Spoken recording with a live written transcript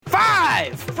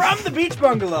From the Beach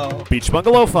Bungalow. Beach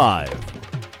Bungalow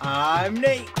 5. I'm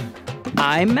Nate.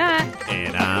 I'm Matt.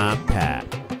 And I'm Pat.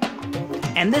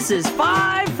 And this is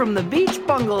 5 from the Beach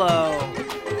Bungalow.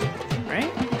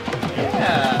 Right?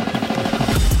 Yeah.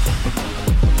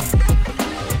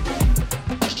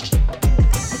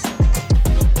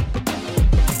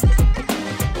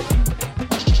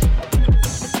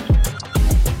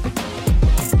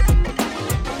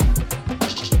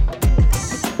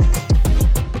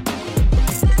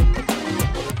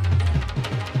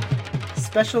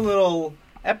 Special little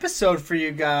episode for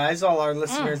you guys, all our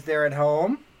listeners there at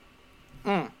home.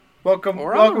 Welcome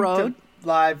to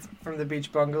Live from the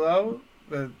Beach Bungalow,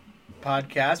 the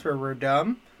podcast where we're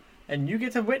dumb, and you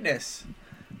get to witness.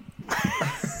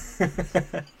 It's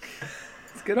a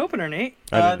good opener, Nate.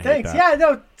 Thanks. Yeah,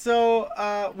 no.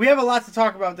 So we have a lot to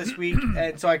talk about this week,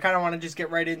 and so I kind of want to just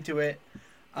get right into it.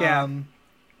 Yeah.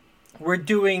 We're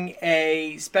doing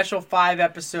a special 5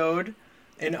 episode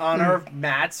in honor of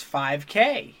Matt's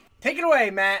 5K. Take it away,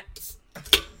 Matt.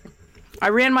 I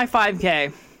ran my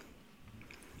 5K.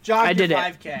 I did your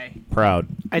it. 5K. Proud.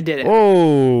 I did it.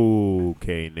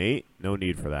 Okay, Nate. No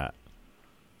need for that.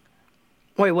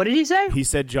 Wait, what did he say? He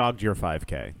said jogged your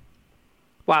 5K.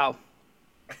 Wow.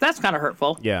 That's kind of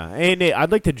hurtful. Yeah. Hey, Nate,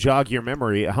 I'd like to jog your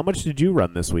memory. How much did you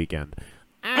run this weekend?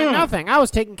 Nothing. I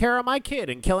was taking care of my kid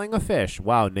and killing a fish.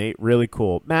 Wow, Nate. Really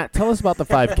cool. Matt, tell us about the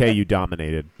 5K you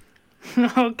dominated.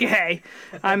 Okay.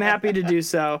 I'm happy to do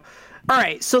so. All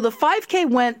right. So the 5K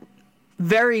went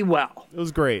very well. It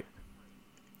was great.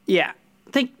 Yeah.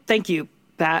 Thank you,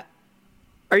 Pat.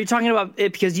 Are you talking about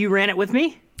it because you ran it with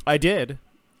me? I did.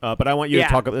 But I want you to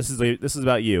talk. This is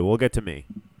about you. We'll get to me.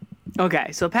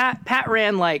 Okay. So Pat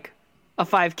ran like a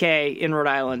 5K in Rhode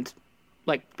Island,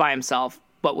 like by himself,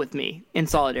 but with me in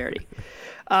solidarity.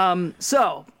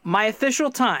 So my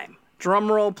official time,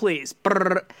 drum roll, please.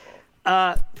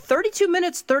 32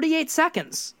 minutes, 38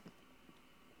 seconds.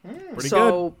 Pretty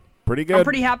good. Pretty good. I'm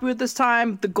pretty happy with this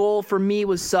time. The goal for me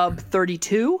was sub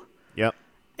 32. Yep.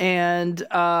 And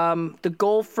the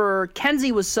goal for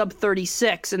Kenzie was sub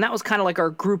 36. And that was kind of like our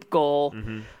group goal.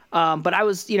 Mm-hmm. But I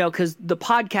was, because the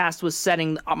podcast was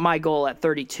setting my goal at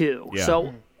 32. Yeah.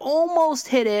 So almost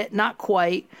hit it, not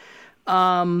quite.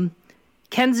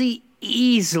 Kenzie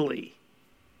easily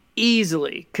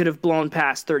could have blown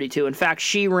past 32. In fact,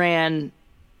 she ran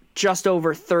just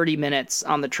over 30 minutes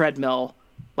on the treadmill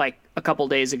like a couple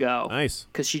days ago. Nice.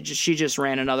 Because she just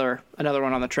ran another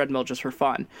one on the treadmill just for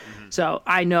fun. Mm-hmm. So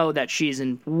I know that she's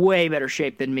in way better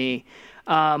shape than me.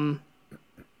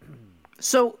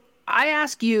 So I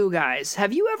ask you guys,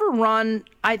 have you ever run,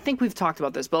 I think we've talked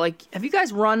about this, but like, have you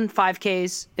guys run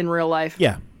 5Ks in real life?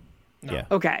 Yeah. No. Yeah.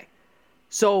 Okay.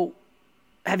 So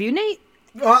have you, Nate?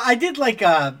 Well, I did like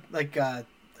a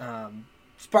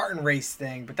Spartan race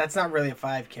thing, but that's not really a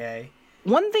 5K.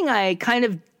 One thing I kind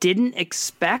of didn't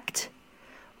expect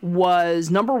was,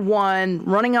 number one,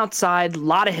 running outside,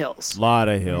 lot of hills. Lot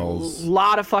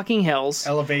of fucking hills.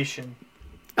 Elevation,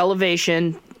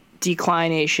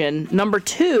 declination. Number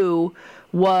two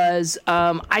was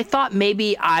I thought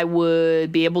maybe I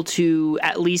would be able to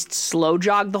at least slow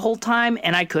jog the whole time,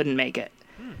 and I couldn't make it.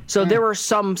 So there were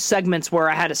some segments where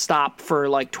I had to stop for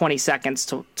like 20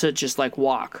 seconds to just like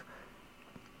walk.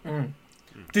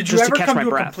 Did you ever come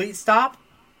to a complete stop?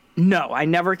 No, I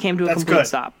never came to a complete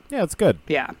stop. Yeah, it's good.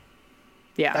 Yeah.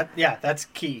 That's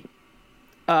key.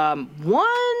 1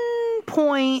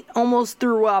 point almost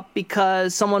threw up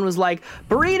because someone was like,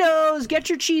 burritos, get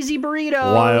your cheesy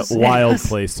burritos. Wild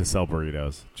place to sell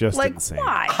burritos. Just like, insane.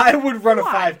 Why? I would run a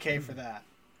 5K for that.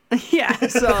 Yeah.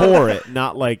 So. For it,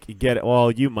 not like get it. Well,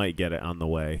 you might get it on the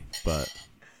way, but.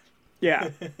 Yeah.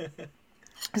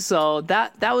 So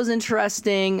that was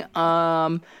interesting.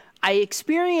 I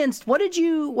experienced, what did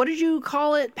you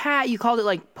call it, Pat? You called it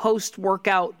like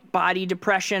post-workout body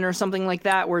depression or something like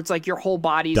that, where it's like your whole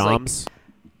body's DOMS. like,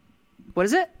 what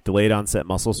is it? Delayed onset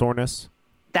muscle soreness.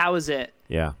 That was it.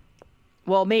 Yeah.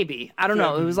 Well, maybe. I don't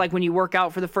know. It was like when you work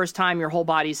out for the first time, your whole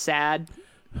body's sad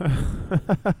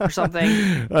or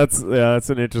something. That's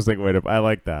an interesting way to. I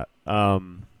like that.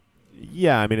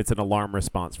 Yeah, I mean, it's an alarm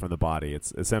response from the body.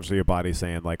 It's essentially your body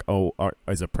saying, like, oh,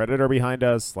 is a predator behind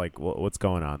us? Like, what's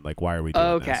going on? Like, why are we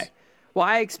doing this? Okay. Well,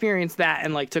 I experienced that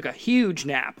and, like, took a huge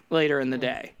nap later in the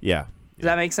day. Yeah. Does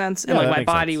that make sense? Yeah, and, like, my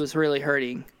body was really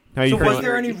hurting. So was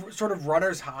there any sort of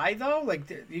runner's high, though? Like,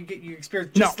 you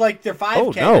experienced just like the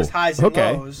 5K, there's highs and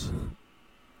lows.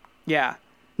 Yeah.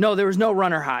 No, there was no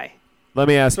runner high. Let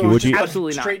me ask you, would you...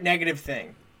 Absolutely not. Straight negative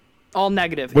thing. All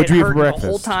negative. What'd you eat for hurt breakfast? The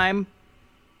whole time.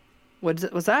 What's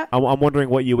that? I'm wondering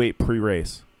what you ate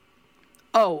pre-race.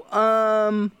 Oh,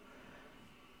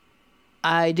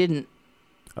 I didn't.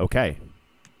 Okay.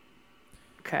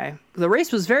 Okay. The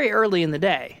race was very early in the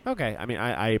day. Okay. I mean,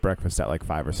 I ate breakfast at like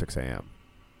 5 or 6 a.m.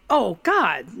 Oh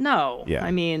God, no. Yeah.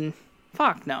 I mean,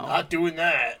 fuck no. Not doing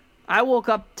that. I woke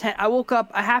up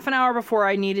a half an hour before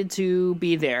I needed to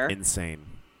be there. Insane.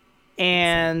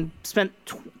 And spent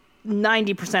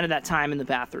 90% of that time in the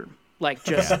bathroom. Like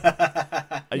just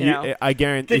you know. I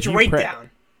guarantee Get your weight down.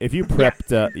 If you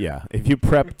prepped if you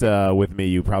prepped with me,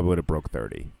 you probably would have broke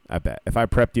 30. I bet. If I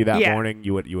prepped you that morning,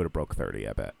 you would have broke 30,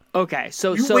 I bet. Okay.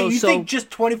 So you think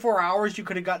just 24 hours you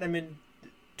could have gotten him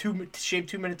in shave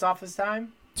 2 minutes off his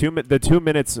time? The 2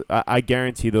 minutes, I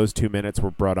guarantee those 2 minutes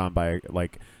were brought on by,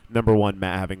 like, number one,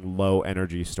 Matt having low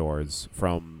energy stores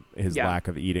from his lack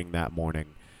of eating that morning.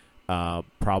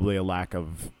 Probably a lack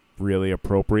of really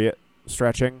appropriate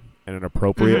stretching and an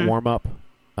appropriate warm-up.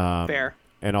 Fair.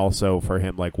 And also for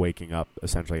him, like, waking up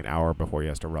essentially an hour before he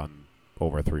has to run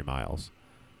over 3 miles.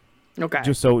 Okay.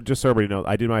 Just so everybody knows,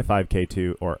 I did my 5K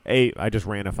too, I just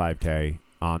ran a 5K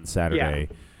on Saturday.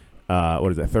 Yeah.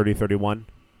 What is it, 30-31?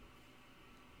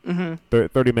 Mm-hmm.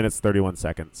 30 minutes, 31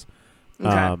 seconds.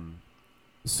 Okay.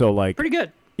 So, like... Pretty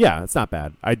good. Yeah, it's not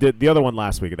bad. I did the other one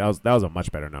last week. That was a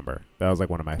much better number. That was, like,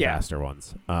 one of my faster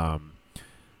ones.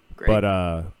 Great.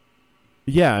 But,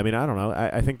 yeah, I mean, I don't know.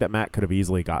 I think that Matt could have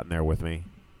easily gotten there with me.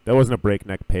 That wasn't a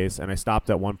breakneck pace, and I stopped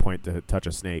at one point to touch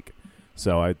a snake.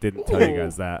 So I didn't tell you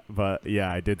guys that. But,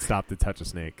 yeah, I did stop to touch a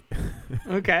snake.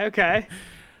 Okay.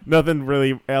 Nothing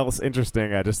really else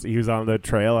interesting. He was on the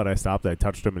trail, and I stopped. I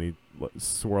touched him, and he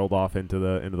swirled off into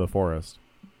the forest.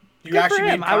 You actually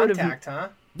made contact, huh?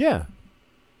 Yeah.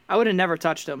 I would have never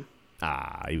touched him.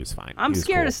 He was fine. I'm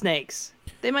scared of snakes.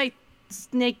 They might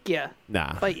snake you.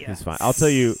 Nah, bite you. He's fine. I'll tell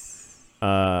you,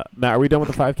 Matt, are we done with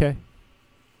the 5K?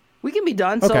 We can be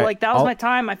done. Okay, So, like, that was my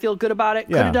time. I feel good about it.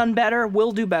 Could have done better.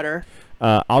 Will do better.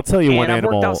 I'll tell you one animal.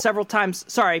 I've worked out several times.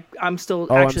 Sorry, I'm still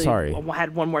I'm actually. sorry. I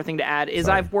had one more thing to add. Sorry.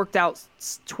 I've worked out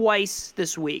twice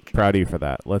this week. Proud of you for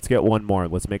that. Let's get one more.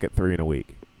 Let's make it 3 in a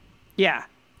week. Yeah,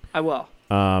 I will.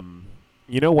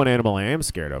 You know one animal I am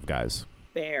scared of, guys?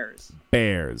 Bears.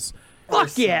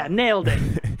 Fuck yeah, nailed it.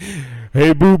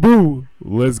 Hey, boo-boo,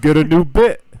 let's get a new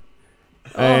bit.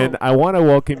 And I want to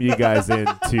welcome you guys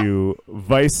into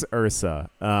Vice Ursa.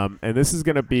 And this is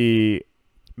going to be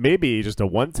maybe just a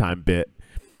one-time bit.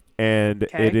 And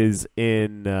it is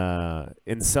in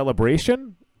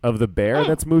celebration of the bear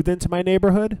that's moved into my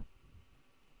neighborhood.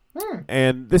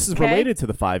 And this is related to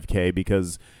the 5K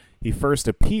because he first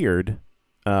appeared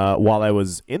while I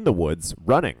was in the woods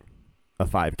running a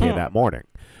 5K that morning.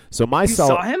 So you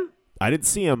saw him? I didn't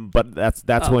see him, but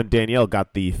that's when Danielle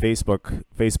got the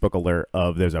Facebook alert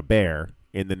of there's a bear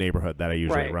in the neighborhood that I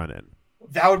usually run in.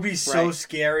 That would be so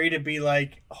scary to be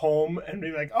like home and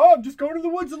be like, "Oh, I'm just going to the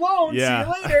woods alone. Yeah. See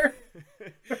you later."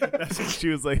 That's what she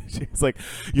was like. She was like,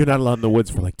 "You're not allowed in the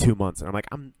woods for like 2 months," and I'm like,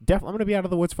 "I'm going to be out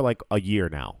of the woods for like a year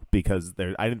now because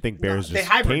I didn't think bears just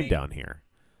came down here."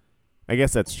 I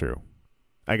guess that's true.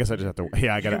 I guess I just have to.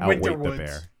 Yeah, I got to outwait the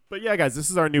bear. But yeah, guys, this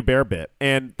is our new bear bit,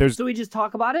 and there's. So we just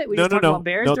talk about it. We just talk about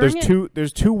bears. No, during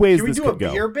there's two ways Can we this do could a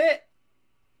go. beer bit?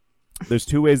 There's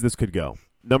 2 ways this could go.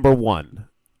 Number 1,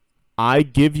 I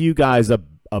give you guys a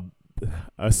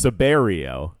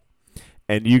scenario,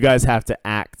 and you guys have to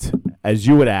act as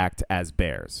you would act as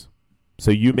bears. So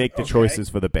you make the choices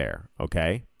for the bear.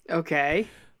 Okay. Okay.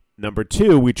 Number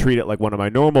 2, we treat it like one of my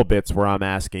normal bits where I'm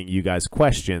asking you guys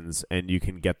questions, and you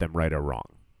can get them right or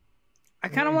wrong. I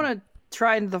kind of want to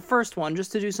try the first one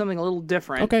just to do something a little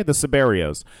different. Okay, the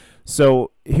scenarios.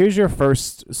 So here's your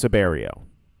first scenario.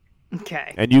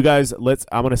 Okay. And you guys,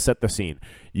 I'm going to set the scene.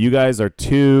 You guys are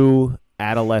 2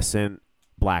 adolescent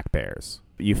black bears.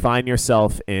 You find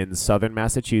yourself in southern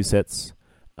Massachusetts,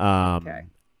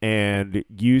 and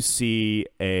you see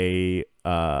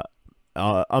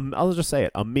I'll just say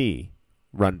it, a me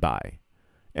run by,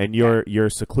 and you're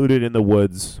secluded in the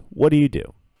woods. What do you do?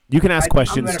 You can ask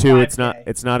questions too. It's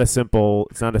not a simple.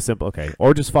 Okay,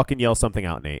 or just fucking yell something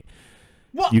out, Nate.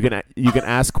 What? You can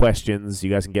ask questions. You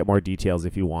guys can get more details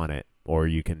if you want it, or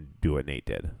you can do what Nate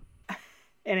did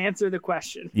and answer the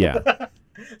question. Yeah.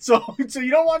 So you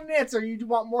don't want an answer. You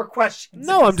want more questions.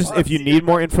 No, if you need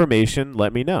more information,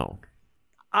 let me know.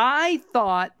 I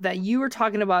thought that you were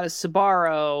talking about a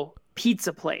Sbarro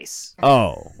pizza place.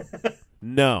 Oh,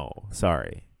 no,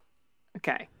 sorry.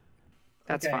 Okay.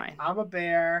 That's fine. I'm a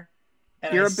bear.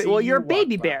 And you're a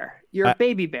baby bear. You're a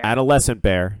baby bear. Adolescent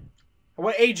bear.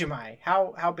 What age am I?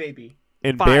 How baby?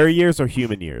 In 5. Bear years or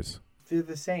human years? They're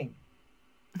the same.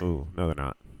 Ooh, no, they're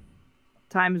not.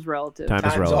 Time is relative. Time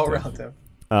is relative. All relative.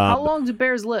 How long do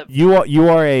bears live? You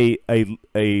are a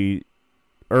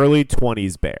early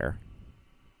 20s bear.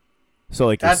 So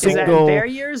like That's you're single, bear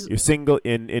years? you're single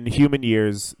in human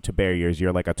years to bear years.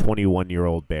 You're like a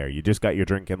 21-year-old bear. You just got your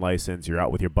drinking license. You're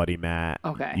out with your buddy Matt.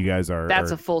 Okay. You guys are.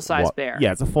 That's a full-size bear.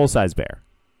 Yeah, it's a full-size bear.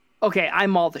 Okay, I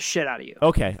maul the shit out of you.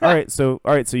 Okay. All right. So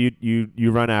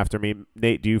you run after me,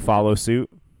 Nate. Do you follow suit?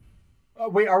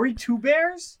 Wait, are we 2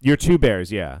 bears? You're 2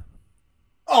 bears. Yeah.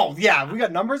 Oh yeah, we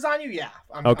got numbers on you. Yeah.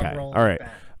 I'm Okay. rolling All right. with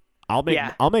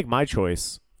that. I'll make my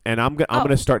choice, and I'm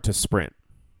gonna start to sprint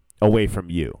away from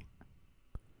you.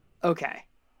 Okay.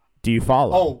 Do you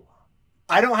follow? Oh,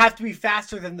 I don't have to be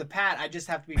faster than the Pat. I just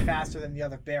have to be faster than the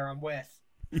other bear I'm with.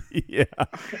 Yeah.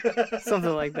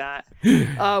 Something like that.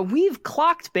 We've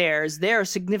clocked bears. They're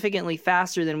significantly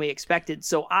faster than we expected.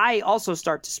 So I also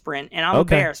start to sprint, and I'm a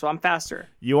bear, so I'm faster.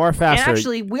 You are faster. And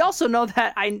actually, we also know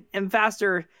that I am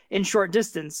faster in short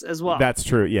distance as well. That's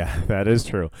true. Yeah, that is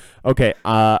true. Okay,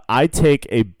 I take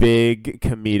a big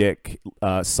comedic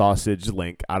sausage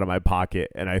link out of my pocket,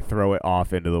 and I throw it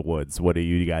off into the woods. What do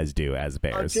you guys do as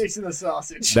bears? I'm chasing the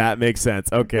sausage. That makes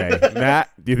sense. Okay.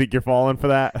 Matt, do you think you're falling for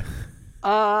that?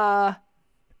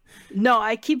 No,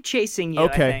 I keep chasing you,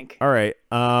 Okay. I think. All right.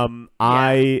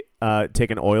 I take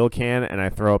an oil can and I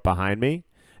throw it behind me,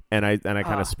 and I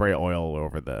kind of spray oil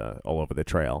all over the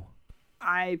trail.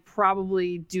 I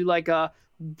probably do like a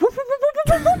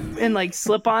and like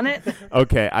slip on it.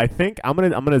 Okay, I think I'm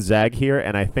gonna zag here,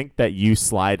 and I think that you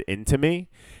slide into me,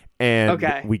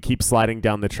 and we keep sliding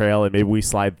down the trail, and maybe we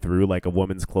slide through like a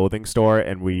woman's clothing store,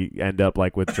 and we end up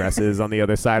like with dresses on the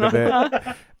other side of it.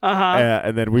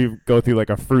 And then we go through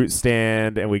like a fruit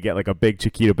stand, and we get like a big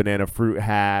Chiquita banana fruit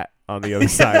hat on the other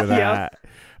side of that.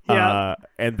 Yep.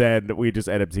 And then we just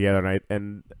end up together,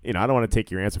 and I don't want to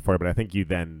take your answer for it, but I think you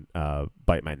then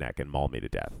bite my neck and maul me to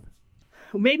death.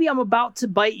 Maybe I'm about to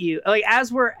bite you. Like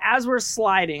as we're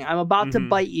sliding, I'm about to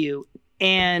bite you.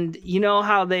 And you know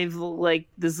how they've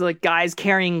there's guys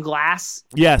carrying glass?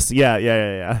 Yes,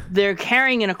 yeah. They're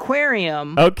carrying an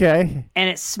aquarium. Okay. And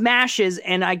it smashes,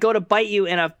 and I go to bite you,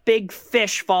 and a big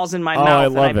fish falls in my mouth, I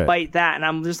love and I it. bite that, and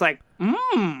I'm just like,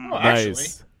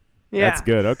 Nice. Yeah. That's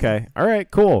good. Okay. All right.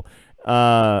 Cool.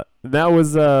 That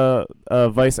was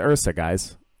Vice Ursa,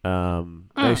 guys.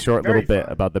 Nice short little bit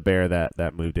about the bear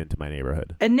that moved into my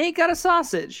neighborhood. And Nate got a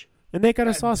sausage. And Nate got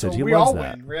a sausage. So He we loves all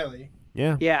that. win, really.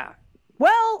 Yeah. Yeah.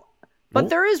 Well, but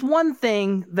there is one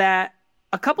thing that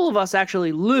a couple of us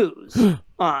actually lose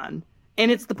on, and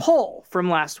it's the poll from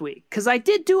last week. Because I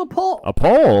did do a poll. A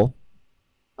poll?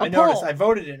 I noticed. I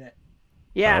voted in it.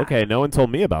 Yeah. Okay. No one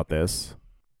told me about this.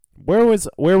 Where was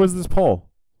this poll?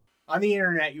 On the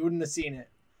internet. You wouldn't have seen it.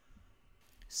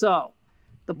 So,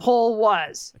 the poll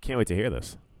was, I can't wait to hear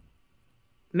this.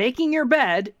 making your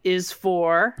bed is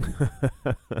for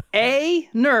A,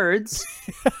 nerds,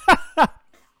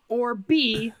 or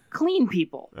B, clean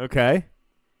people. Okay.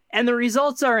 And the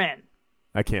results are in.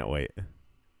 I can't wait.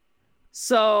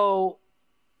 So,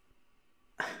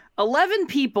 11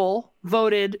 people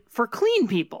voted for clean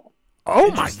people.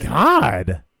 Oh my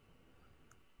God.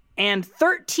 And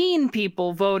 13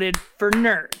 people voted for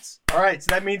nerds. All right, so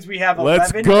that means we have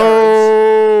Let's 11 nerds.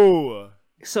 go.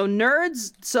 So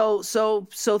nerds,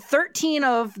 so 13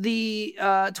 of the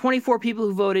 24 people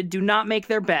who voted do not make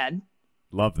their bed.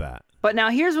 Love that. But now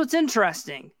here's what's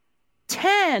interesting.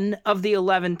 10 of the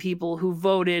 11 people who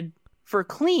voted for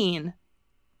clean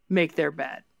make their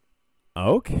bed.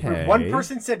 Okay. One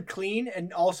person said clean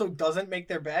and also doesn't make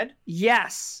their bed?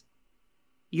 Yes.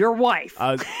 Your wife.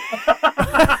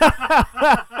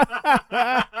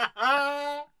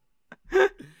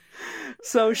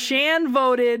 So Shan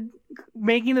voted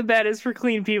making the bed is for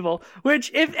clean people,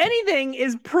 which, if anything,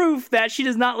 is proof that she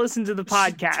does not listen to the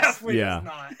podcast. Definitely Yeah.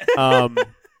 does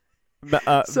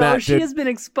not. So Matt, she has been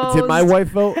exposed. Did my wife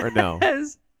vote or no?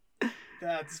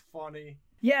 That's funny.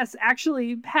 Yes,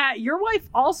 actually, Pat, your wife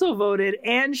also voted,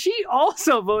 and she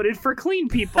also voted for clean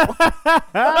people.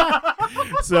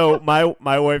 So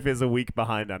my wife is a week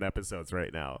behind on episodes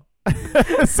right now.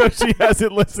 So she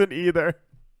hasn't listened either.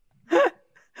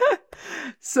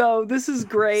 So this is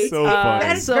great. So funny.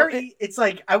 That is it's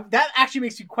like, that actually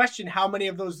makes you question how many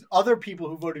of those other people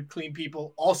who voted clean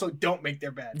people also don't make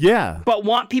their bed. Yeah. But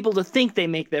want people to think they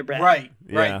make their bed. Right,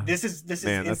 Yeah. right. This is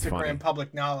Man, that's funny. Instagram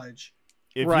public knowledge.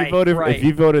 If Right,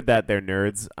 you voted that they're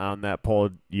nerds on that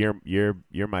poll, you're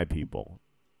my people.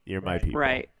 You're my people.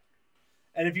 Right.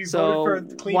 And if you So, voted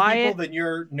for clean Wyatt- people, then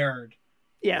you're nerd.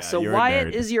 Yeah, so you're a Wyatt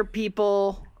nerd. is your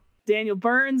people. Daniel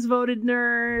Burns voted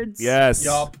nerds. Yes.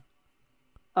 Yup.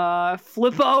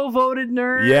 Flippo voted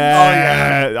nerds.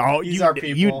 Yeah. Oh, These you, are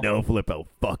people. You know Flippo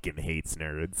fucking hates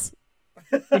nerds.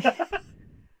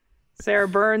 Sarah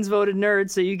Burns voted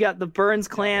nerds, so you got the Burns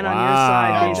clan on your Wow.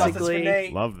 side, Justice for basically.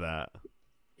 Nate. Love that.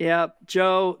 Yep.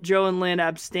 Joe and Lynn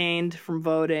abstained from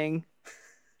voting.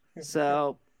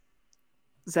 So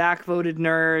Zach voted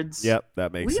nerds. Yep,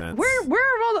 that makes sense. Where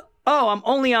are all the... Oh, I'm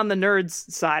only on the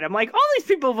nerds side. I'm like, all these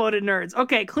people voted nerds.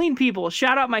 Okay, clean people.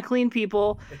 Shout out my clean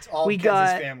people. It's all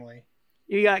Kenzie's family.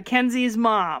 You got Kenzie's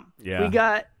mom. Yeah. We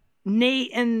got Nate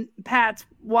and Pat's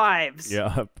wives.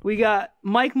 Yeah. We got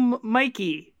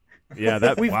Mikey. Yeah,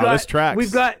 this tracks.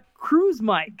 We've got Cruise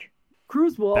Mike.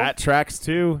 Cruise Wolf. That tracks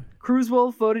too. Cruise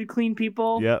Wolf voted clean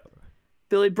people. Yep.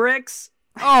 Billy Bricks.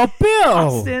 Oh, Bill!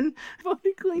 Austin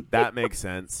voted clean people. That makes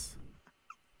sense.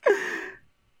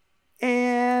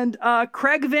 And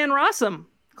Craig Van Rossum.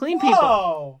 Clean Whoa.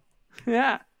 people.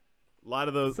 Yeah. A lot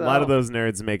of those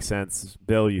nerds make sense.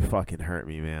 Bill, you fucking hurt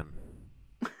me, man.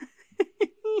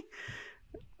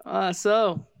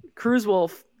 So Cruise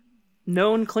Wolf,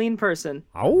 known clean person.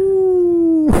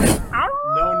 Oh.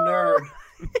 No nerd.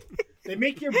 They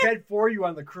make your bed for you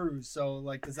on the cruise, so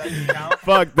like, does that count?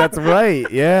 Fuck, that's right.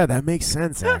 Yeah, that makes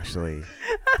sense actually.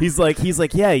 He's like,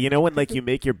 yeah, you know when like you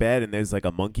make your bed and there's like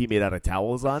a monkey made out of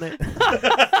towels on it?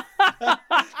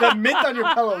 The mint on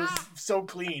your pillow is so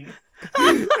clean.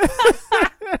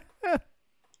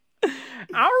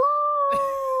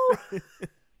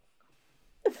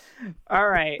 All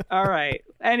right.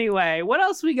 Anyway, what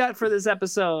else we got for this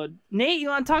episode? Nate, you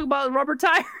want to talk about rubber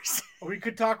tires? We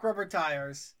could talk rubber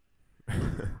tires.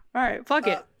 All right, fuck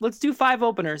it. Let's do 5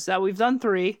 openers. We've done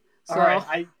 3. So. All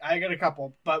right, I got a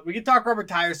couple, but we could talk rubber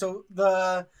tires. So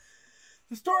the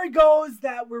story goes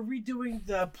that we're redoing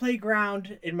the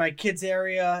playground in my kids'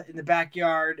 area in the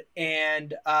backyard,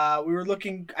 and we were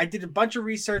looking. I did a bunch of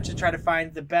research to try to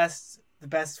find the best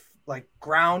like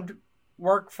ground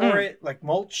work for it, like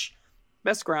mulch.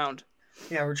 Best ground.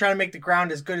 Yeah, we're trying to make the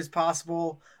ground as good as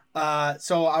possible.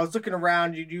 So I was looking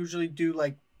around. You'd usually do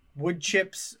like wood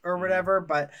chips or whatever,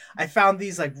 but I found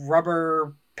these like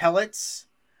rubber pellets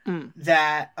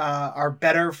that are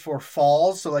better for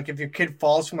falls. So like if your kid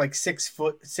falls from like 6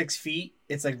 feet,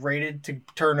 it's like rated to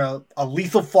turn a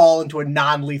lethal fall into a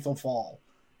non-lethal fall.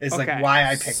 Is like why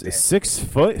I picked it. 6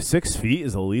 feet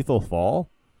is a lethal fall?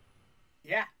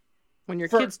 Yeah. When your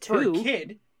kid's 2. For a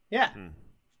kid, yeah.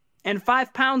 And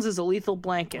 5 pounds is a lethal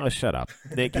blanket. Oh, shut up.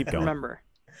 Nate, keep going. Remember.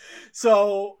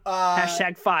 So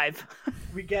 #5.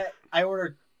 I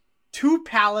ordered 2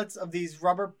 pallets of these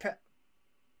rubber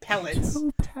pellets.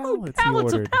 2 pallets. 2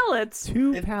 pallets of pellets.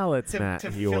 2 pallets, Matt.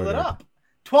 To he fill ordered. it up.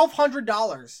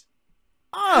 $1,200.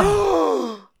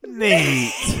 Oh,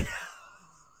 Nate.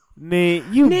 Nate,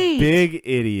 you big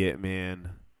idiot,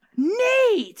 man.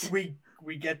 Nate. We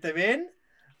get them in.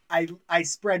 I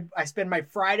spend my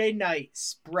Friday night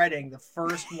spreading the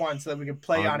first one so that we can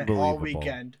play on it all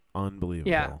weekend. Unbelievable.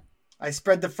 Yeah. I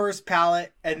spread the first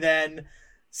pallet, and then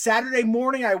Saturday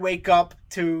morning I wake up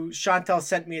to Chantel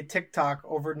sent me a TikTok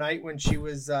overnight when she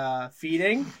was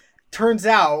feeding. Turns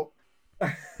out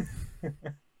I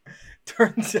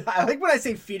like when I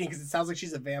say feeding because it sounds like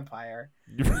she's a vampire.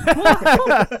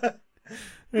 It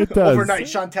does. Overnight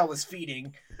Chantel was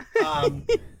feeding.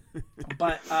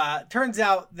 But turns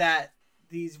out that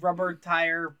these rubber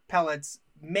tire pellets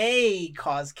may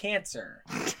cause cancer.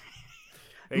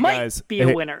 Hey, Might guys. be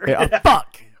a winner.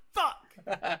 Fuck.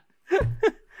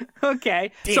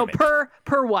 Okay. Damn so it.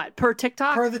 per what? Per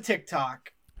TikTok? Per the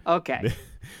TikTok. Okay.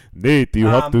 Nate, you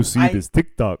have to see this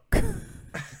TikTok.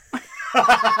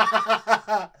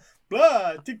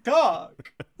 Blah,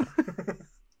 TikTok.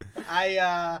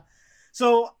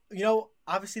 So, you know,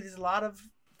 obviously there's a lot of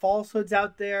falsehoods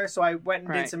out there. So I went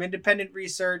and did some independent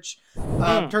research.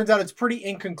 Turns out it's pretty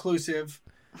inconclusive,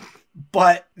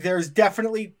 but there's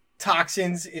definitely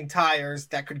toxins in tires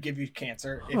that could give you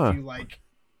cancer if you like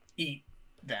eat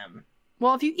them.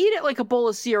 Well, if you eat it like a bowl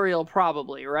of cereal,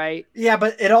 probably, right? Yeah,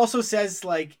 but it also says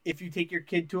like if you take your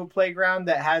kid to a playground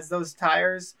that has those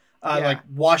tires, like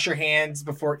wash your hands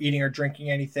before eating or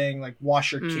drinking anything. Like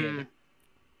wash your kid.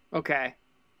 Okay.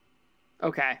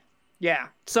 Yeah.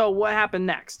 So what happened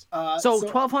next? So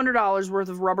 $1,200 worth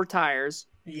of rubber tires.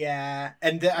 Yeah,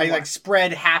 and I like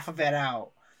spread half of it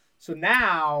out. So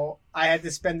now I had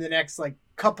to spend the next like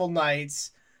couple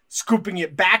nights scooping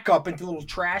it back up into little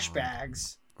trash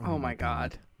bags. Oh my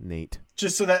God. Nate.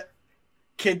 Just so that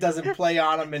kid doesn't play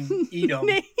on them and eat them.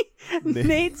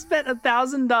 Nate spent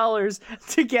 $1,000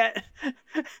 to get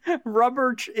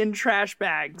rubber in trash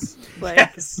bags. Like,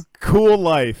 Yes. Cool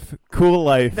life,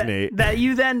 Nate.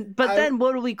 Then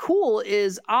what will be cool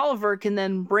is Oliver can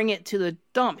then bring it to the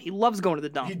dump. He loves going to the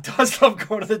dump. He does love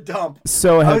going to the dump.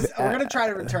 So we're gonna try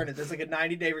to return it. There's like a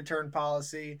 90-day return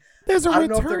policy. There's a I don't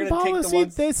know if return they're gonna take the policy.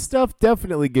 ones- This stuff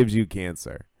definitely gives you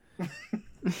cancer.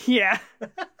 Yeah.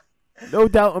 No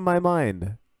doubt in my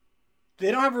mind.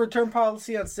 They don't have a return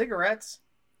policy on cigarettes.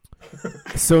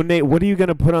 So, Nate, what are you going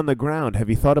to put on the ground? Have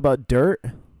you thought about dirt?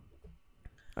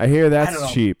 I hear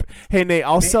that's cheap. Hey, Nate,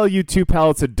 I'll sell you 2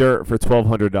 pallets of dirt for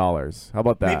 $1,200. How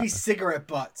about that? Maybe cigarette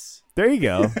butts. There you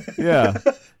go. Yeah.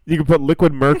 You can put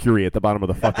liquid mercury at the bottom of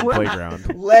the fucking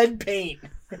playground. Lead paint.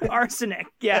 Arsenic.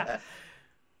 Yeah.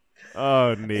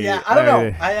 Oh, Nate. Yeah, I don't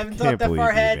know. I haven't thought that far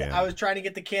ahead. Man. I was trying to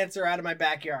get the cancer out of my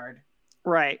backyard.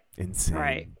 Right. Insane.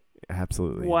 Right.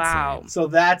 Absolutely. Wow. Insane. So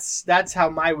that's how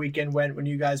my weekend went when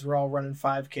you guys were all running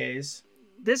 5Ks.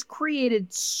 This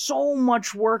created so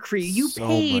much work for you. You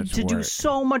paid to do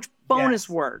so much bonus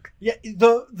work. Yeah,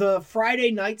 the Friday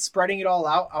night spreading it all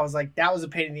out, I was like, that was a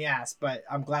pain in the ass, but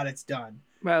I'm glad it's done.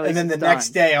 Well, and then the next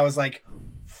day, I was like,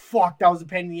 fuck, that was a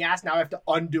pain in the ass. Now I have to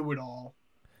undo it all.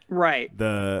 Right.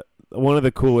 One of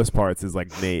the coolest parts is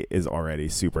like Nate is already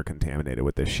super contaminated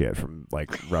with this shit from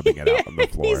like rubbing it out on the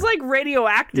floor. He's like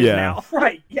radioactive now.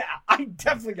 Right. Yeah. I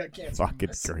definitely got cancer. Fucking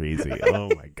crazy. Oh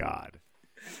my God.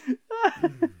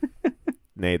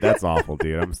 Nate, that's awful,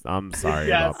 dude. I'm sorry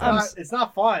about that. It's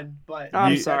not fun, but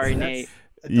I'm sorry, Nate.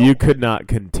 You could not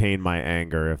contain my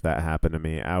anger if that happened to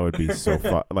me. I would be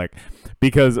so like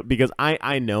because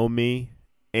I know me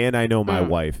and I know my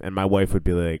wife, and my wife would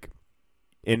be like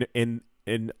in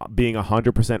being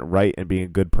 100% right and being a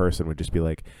good person would just be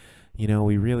like, you know,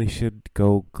 we really should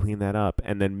go clean that up.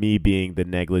 And then me being the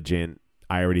negligent,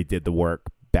 I already did the work,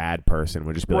 bad person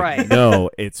would just be like,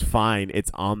 no, it's fine.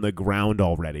 It's on the ground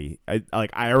already. I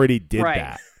already did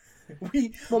that.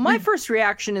 Well, my first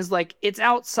reaction is like, it's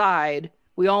outside.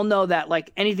 We all know that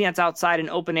like anything that's outside in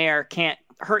open air can't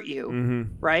hurt you,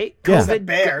 right? COVID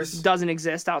bears doesn't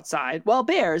exist outside. Well,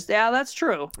 bears, yeah, that's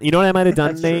true. You know what I might have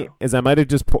done, Nate? Is I might have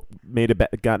just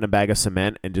gotten a bag of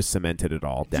cement and just cemented it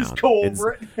all down. Just go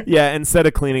over it. Yeah, instead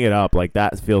of cleaning it up, like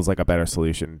that feels like a better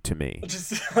solution to me.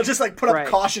 I'll just like put up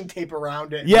caution tape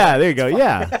around it. Yeah, there you go.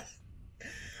 Yeah.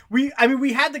 we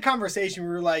had the conversation. We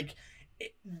were like,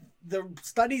 the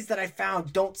studies that I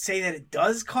found don't say that it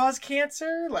does cause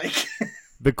cancer. Like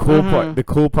the cool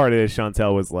part of this,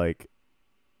 Chantel, was like,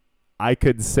 I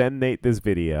could send Nate this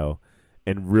video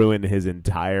and ruin his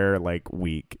entire like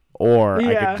week, or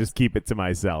I could just keep it to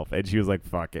myself. And she was like,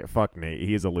 "Fuck it, fuck Nate,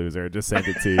 he's a loser. Just send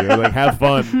it to you. Like, have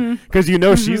fun, because you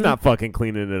know she's not fucking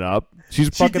cleaning it up. She's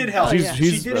fucking. Did help.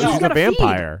 She's a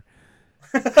vampire.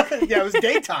 Yeah, it was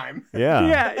daytime.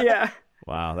 Yeah.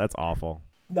 Wow, that's awful.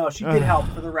 No, she did help,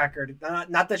 for the record.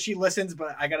 Not that she listens,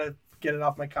 but I gotta get it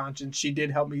off my conscience. She did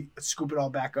help me scoop it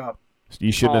all back up.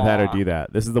 You shouldn't have had her do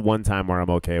that. This is the one time where I'm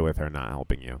okay with her not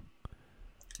helping you.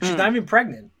 She's not even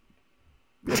pregnant.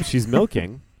 She's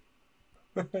milking.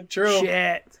 True.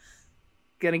 Shit.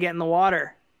 Gonna get in the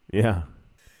water. Yeah.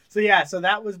 So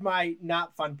that was my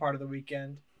not fun part of the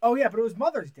weekend. Oh, yeah, but it was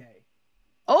Mother's Day.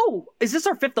 Oh, is this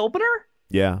our 5th opener?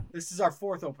 Yeah. This is our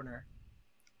 4th opener.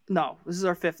 No, this is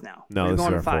our 5th now. No, this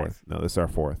is our 4th. No, this is our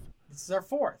 4th. This is our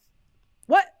 4th.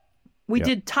 What? We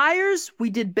did tires, we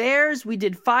did bears, we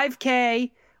did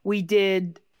 5K, we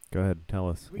did... Go ahead, tell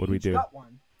us. What did we do? Got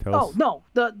one. Tell us. No,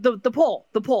 the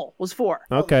poll was 4.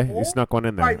 Okay, you snuck one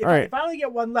in there. All right. If I only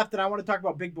get one left, then I want to talk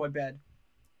about Big Boy Bed.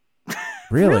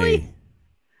 Really?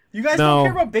 You guys don't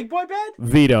care about Big Boy Bed?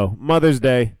 Veto. Mother's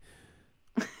Day.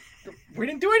 We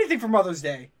didn't do anything for Mother's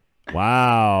Day.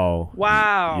 Wow.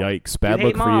 Yikes. Bad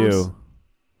luck for you.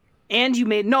 And you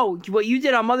made what you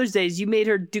did on Mother's Day is you made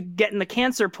her get in the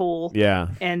cancer pool. Yeah.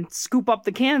 And scoop up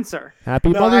the cancer. Happy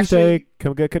Mother's Day.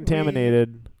 Come get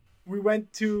contaminated. We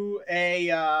went to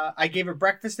I gave her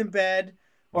breakfast in bed,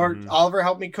 or Oliver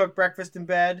helped me cook breakfast in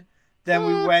bed. Then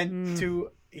we went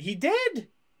to. He did.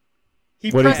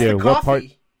 What did he do? The What part?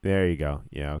 coffee. There you go.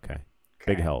 Yeah. Okay.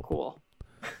 Big help. Cool.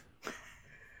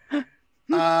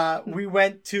 We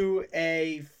went to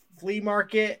a flea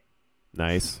market.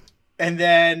 Nice. And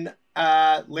then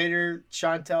later,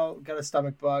 Chantel got a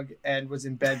stomach bug and was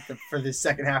in bed for the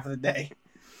second half of the day.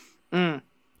 An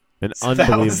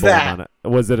unbelievable amount.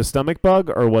 Was it a stomach bug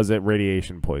or was it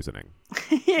radiation poisoning?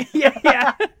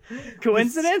 Yeah.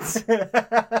 Coincidence?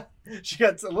 She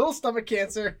got a little stomach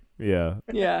cancer. Yeah.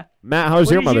 Yeah. Matt,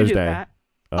 how's your Mother's Day? Matt?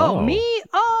 Oh, me?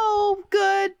 Oh,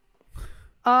 good.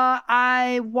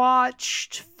 I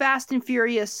watched Fast and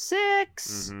Furious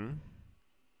 6.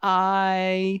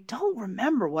 I don't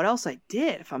remember what else I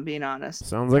did, if I'm being honest.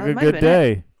 Sounds like a good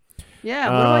day. Yeah,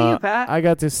 what about you, Pat? I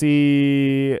got to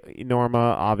see Norma,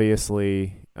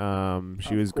 obviously.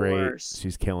 She was great.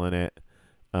 She's killing it.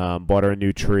 Bought her a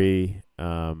new tree.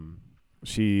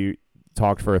 She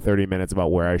talked for 30 minutes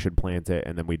about where I should plant it,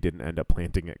 and then we didn't end up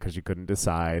planting it because she couldn't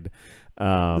decide.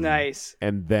 Nice.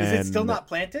 And then... Is it still not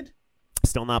planted?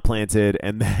 Still not planted.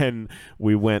 And then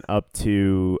we went up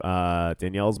to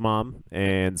Danielle's mom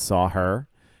and saw her,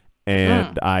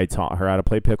 and I taught her how to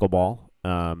play pickleball.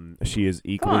 She is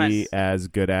equally as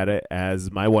good at it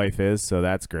as my wife is, so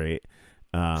that's great.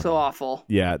 So awful.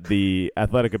 Yeah, the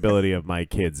athletic ability of my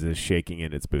kids is shaking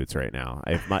in its boots right now.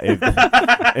 I'm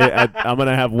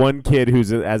gonna have one kid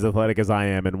who's as athletic as I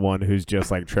am, and one who's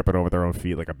just like tripping over their own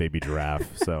feet like a baby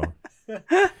giraffe. So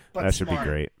that should be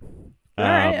great. All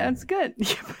right, that's good.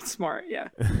 Yeah, but smart. Yeah.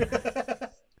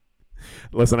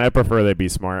 Listen, I prefer they be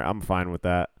smart. I'm fine with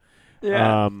that.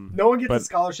 Yeah. No one gets a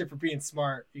scholarship for being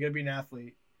smart. You gotta be an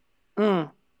athlete.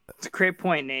 That's a great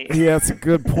point, Nate. Yeah, that's a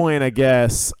good point, I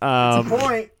guess. That's a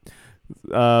point.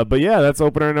 But yeah, that's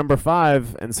opener number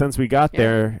 5. And since we got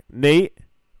there, Nate,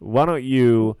 why don't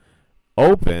you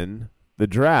open the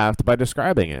draft by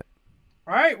describing it?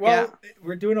 All right. Well,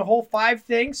 we're doing a whole 5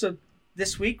 thing. So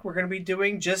this week we're going to be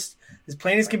doing just as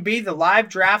plain as can be the live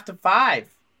draft of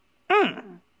 5.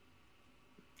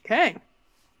 Okay.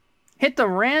 Hit the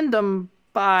random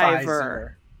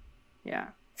Pfizer. Yeah.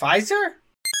 Pfizer?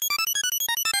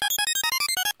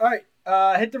 All right.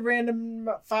 Hit the random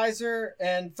Pfizer.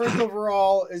 And first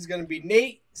overall is going to be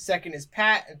Nate. Second is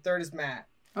Pat. And third is Matt.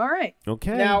 All right.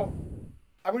 Okay. Now,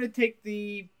 I'm going to take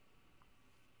the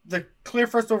clear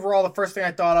first overall. The first thing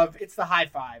I thought of, it's the high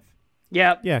 5.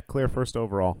 Yep. Yeah, clear first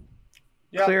overall.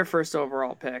 Yep. Clear first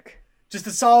overall pick. Just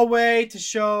a solid way to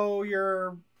show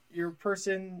your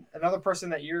person, another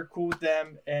person, that you're cool with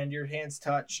them and your hands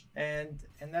touch, and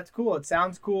that's cool. It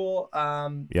sounds cool.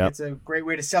 It's a great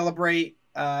way to celebrate.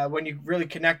 When you really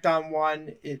connect on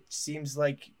one, it seems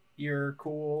like you're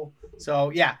cool. So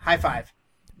yeah, high 5.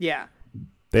 Yeah.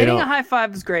 Hitting a high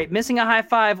 5 is great. Missing a high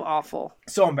 5, awful.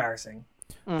 So embarrassing.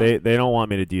 They don't want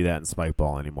me to do that in spike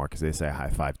ball anymore because they say I high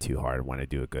 5 too hard when I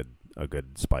do a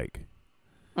good spike.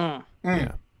 Yeah.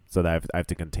 So that I have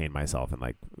to contain myself and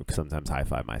like sometimes high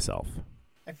 5 myself.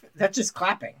 That's just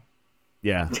clapping.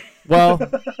 Yeah. Well,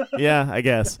 yeah, I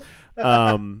guess.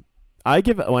 I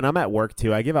give when I'm at work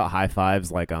too. I give out high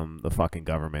 5s like the fucking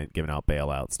government giving out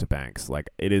bailouts to banks. Like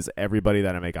it is everybody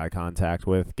that I make eye contact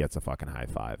with gets a fucking high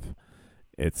 5.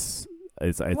 It's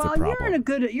a problem.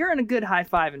 You're in a good high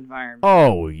 5 environment.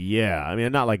 Oh yeah, I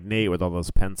mean not like Nate with all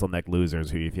those pencil neck losers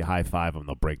who if you high 5 them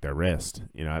they'll break their wrist.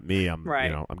 You know, at me I'm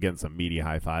I'm getting some meaty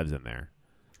high 5s in there.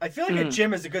 I feel like a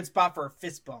gym is a good spot for a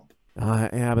fist bump.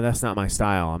 Yeah, but that's not my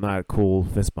style. I'm not a cool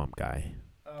fist bump guy.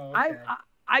 Oh, okay.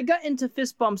 I got into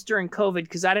fist bumps during COVID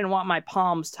because I didn't want my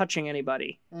palms touching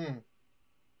anybody.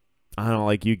 I don't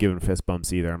like you giving fist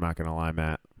bumps either. I'm not gonna lie,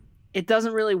 Matt. It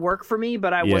doesn't really work for me,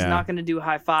 but I was not going to do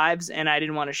high 5s, and I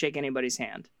didn't want to shake anybody's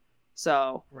hand.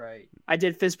 So I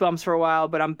did fist bumps for a while,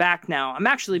 but I'm back now. I'm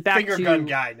actually back finger gun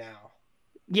guy now.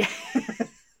 Yeah.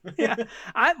 Yeah.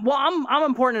 I'm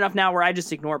important enough now where I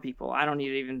just ignore people. I don't need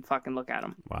to even fucking look at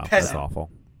them. Wow, that's awful.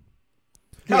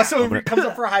 Yeah. So if it comes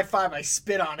up for a high 5, I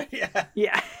spit on it. Yeah.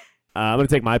 Yeah. I'm going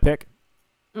to take my pick.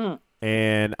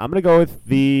 And I'm going to go with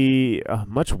the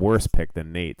much worse pick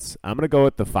than Nate's. I'm going to go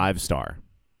with the 5-star.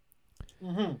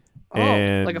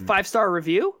 And like a 5-star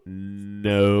review?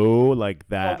 No, like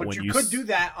that. But when you could do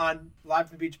that on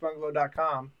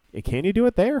livefromthebeachbungalow.com. Can you do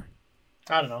it there?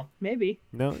 I don't know. Maybe.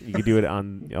 No, you can do it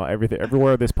on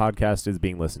everywhere this podcast is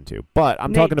being listened to. But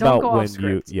I'm talking about when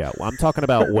I'm talking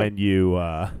about when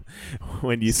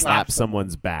you slap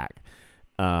someone's back.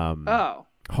 You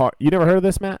never heard of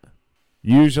this, Matt?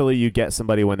 Usually you get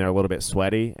somebody when they're a little bit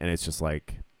sweaty, and it's just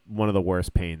like one of the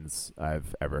worst pains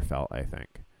I've ever felt, I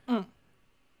think.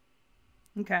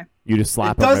 Okay. You just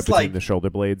slap them right between the shoulder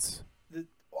blades.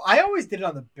 I always did it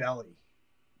on the belly.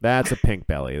 That's a pink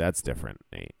belly. That's different,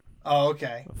 Nate. Oh,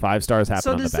 okay. 5 stars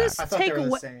happen on the back. I thought they were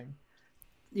the same.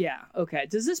 Yeah, okay.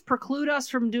 Does this preclude us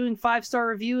from doing 5-star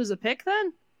review as a pick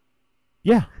then?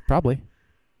 Yeah, probably.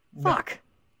 Fuck.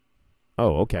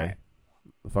 Oh, okay.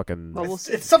 Fucking. Well,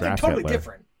 it's something totally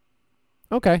different.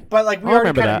 Okay. But like we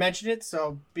already kind of mentioned it,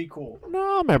 so be cool. No,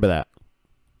 I'll remember that.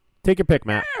 Take your pick,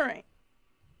 Matt.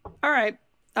 All right.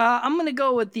 I'm going to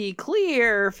go with the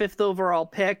clear 5th overall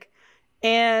pick,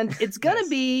 and it's going to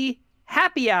be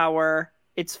Happy Hour.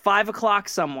 It's 5 o'clock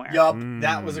somewhere. Yup,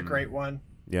 that was a great one.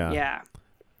 Yeah. Yeah.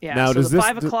 Yeah. Now, so does this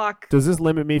 5 o'clock? Does this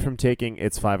limit me from taking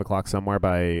 "It's 5 O'clock Somewhere"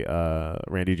 by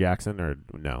Randy Jackson, or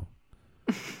no?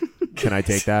 Can I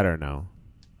take that or no?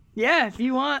 Yeah, if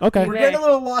you want. Okay. We're getting a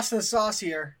little lost in the sauce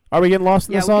here. Are we getting lost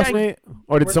in the sauce, Nate?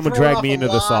 Or did someone drag me into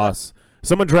the sauce?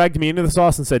 Someone dragged me into the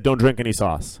sauce and said, "Don't drink any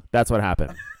sauce." That's what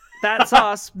happened. That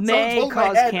sauce may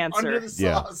cause cancer. Under the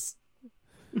sauce.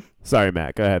 Sorry,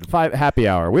 Matt. Go ahead. 5 Happy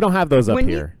Hour. We don't have those up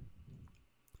here.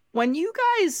 when you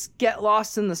guys get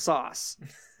lost in the sauce,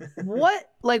 what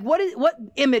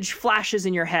image flashes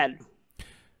in your head?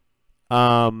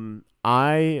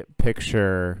 I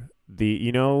picture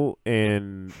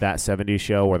in that 70s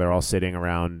show where they're all sitting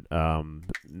around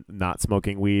not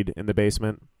smoking weed in the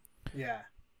basement. Yeah.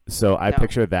 So I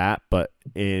picture that, but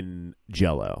in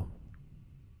Jell-O.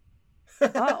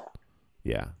 Oh.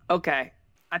 Yeah. Okay.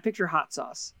 I picture hot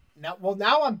sauce.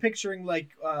 Now I'm picturing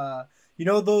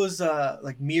those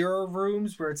like mirror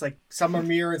rooms where it's like some are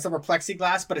mirror and some are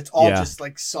plexiglass, but it's all just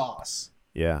like sauce.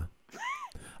 Yeah.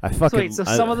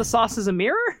 Some of the sauce is a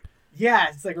mirror? Yeah,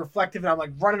 it's like reflective, and I'm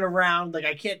like running around, like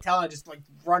I can't tell. I just like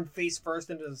run face first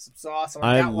into some sauce.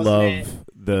 I love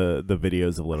the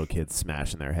videos of little kids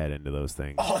smashing their head into those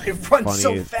things. Oh, they run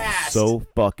so fast, so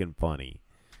fucking funny.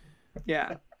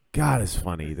 Yeah. God, it's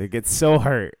funny. They get so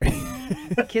hurt.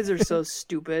 Kids are so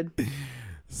stupid.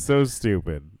 So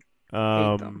stupid.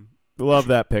 Hate them. Love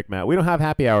that pick, Matt. We don't have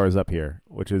happy hours up here,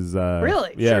 which is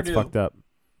really? Yeah, sure it's do. fucked up.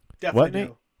 Definitely What, do.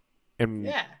 Nate? And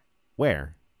yeah.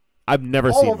 Where? I've never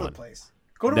all seen over one. The place.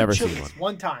 Go to Never Chili's seen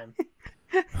one. one time.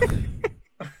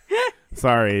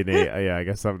 Sorry, Nate. Yeah, I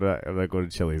guess I'm not going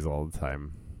to Chili's all the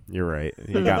time. You're right.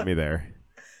 You got me there.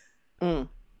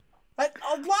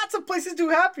 Lots of places do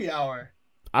happy hour.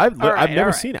 I've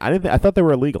never seen it. I thought they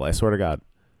were illegal. I swear to God.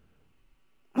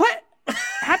 What?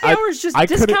 Happy hour is just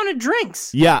discounted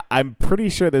drinks. Yeah, I'm pretty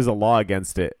sure there's a law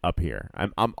against it up here.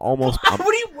 I'm almost. What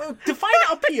do you define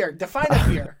up here? Define up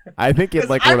here. I think it's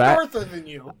like I'm norther than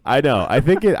you. I know. I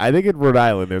think in Rhode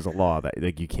Island there's a law that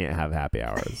like you can't have happy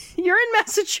hours. You're in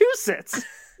Massachusetts.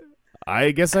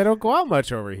 I guess I don't go out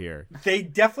much over here. They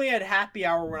definitely had happy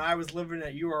hour when I was living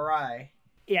at URI.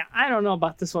 Yeah, I don't know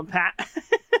about this one, Pat.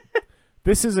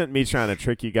 This isn't me trying to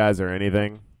trick you guys or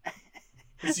anything.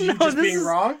 This is you just being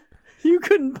wrong? You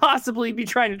couldn't possibly be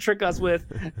trying to trick us with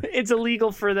it's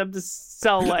illegal for them to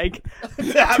sell like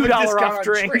 $2 off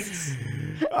drinks.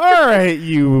 All right,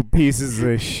 you pieces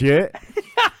of shit.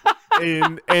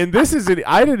 and this isn't.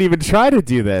 I didn't even try to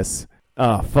do this.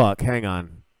 Oh fuck! Hang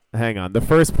on. The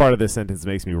first part of the sentence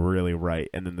makes me really right,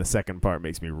 and then the second part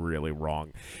makes me really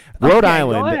wrong. Rhode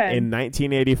Island in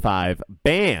 1985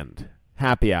 banned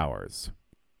happy hours.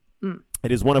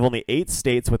 It is one of only 8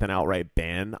 states with an outright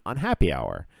ban on happy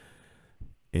hour.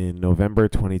 In November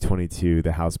 2022,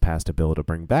 the House passed a bill to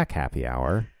bring back happy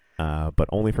hour, but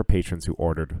only for patrons who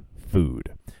ordered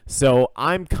food. So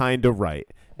I'm kind of right.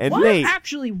 And what? Nate,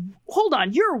 actually, hold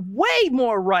on. You're way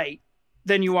more right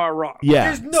than you are wrong. Yeah.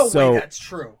 There's no way that's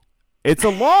true. It's a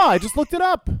law. I just looked it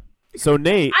up. So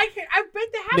Nate, I've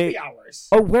been to happy hours.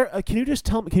 Oh, where? Can you just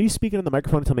tell me? Can you speak into the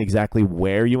microphone and tell me exactly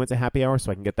where you went to happy hour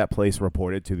so I can get that place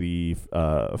reported to the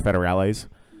federales?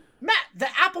 Matt, the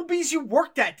Applebee's you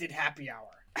worked at did happy hour.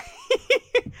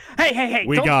 Hey!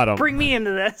 We don't got 'em. Bring me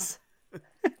into this.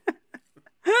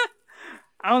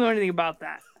 I don't know anything about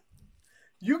that.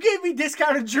 You gave me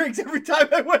discounted drinks every time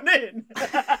I went in.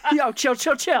 Yo, chill.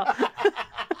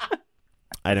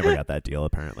 I never got that deal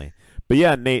apparently. But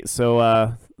yeah, Nate.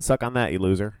 So suck on that, you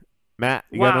loser. Matt,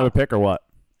 you got another pick or what?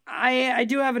 I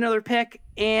do have another pick,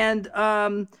 and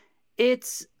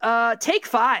it's take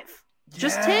 5.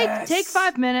 Just take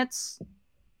 5 minutes,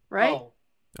 right?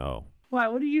 Oh.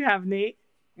 Wow, what do you have, Nate?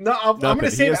 No, I'm going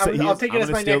to say I'll take it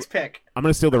as my next pick. I'm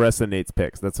going to steal the rest of Nate's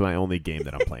picks. That's my only game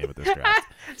that I'm playing with this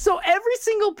draft. So every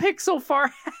single pick so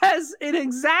far has an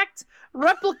exact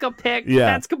replica pick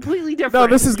that's completely different. No,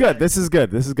 this is good. This is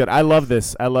good. I love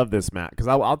this, Matt, because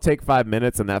I'll take 5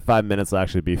 minutes, and that 5 minutes will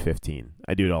actually be 15.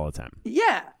 I do it all the time.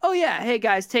 Yeah. Oh, yeah. Hey,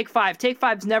 guys, take 5. Take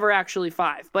 5's never actually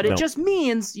 5, but it just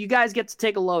means you guys get to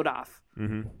take a load off.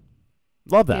 Mm-hmm.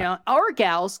 Love that. You know, or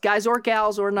gals, guys or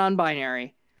gals or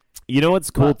non-binary. You know what's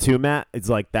cool too, Matt? It's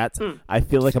like that's. I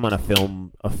feel like I'm on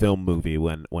a film movie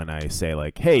when I say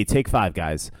like, "Hey, take 5,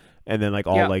 guys," and then like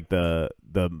all like the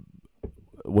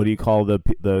what do you call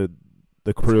the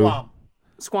crew?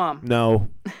 Squam. No,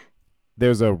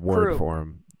 there's a word for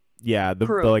him. Yeah,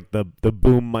 the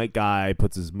boom mic guy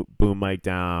puts his boom mic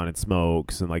down and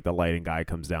smokes, and like the lighting guy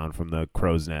comes down from the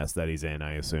crow's nest that he's in.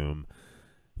 I assume.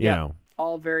 You know.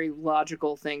 All very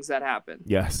logical things that happen.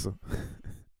 Yes.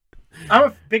 I'm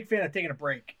a big fan of taking a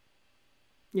break.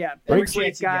 Yeah, break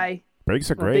guy. Breaks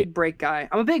are great. I'm a big break guy.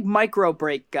 I'm a big micro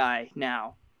break guy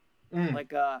now.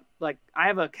 Like I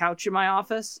have a couch in my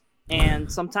office,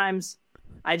 and sometimes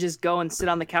I just go and sit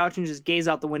on the couch and just gaze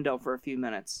out the window for a few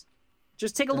minutes.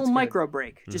 Just take a little micro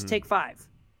break. Just take 5.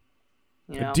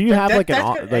 You know? Do you have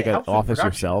an office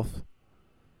yourself?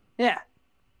 Yeah.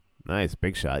 Nice,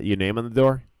 big shot. You name on the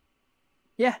door?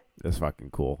 Yeah. That's fucking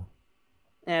cool.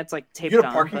 Yeah, it's like taped you on.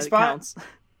 A parking spot? It counts.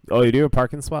 Oh, you do a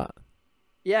parking spot?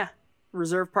 Yeah.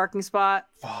 reserve parking spot,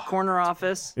 corner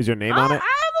office. Is your name on it?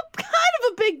 I'm kind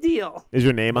of a big deal. Is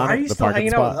your name on it? Why are you still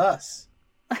hanging out with us?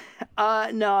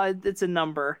 No, it's a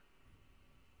number.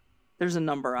 There's a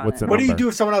number on What's it. the What do you number? do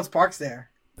if someone else parks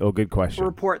there? Oh, good question.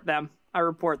 Report them. I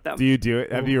report them. Do you do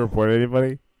it? Have you reported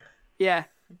anybody? Yeah.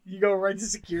 You go right to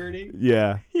security.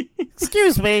 Yeah.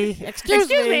 Excuse me. Excuse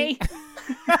me.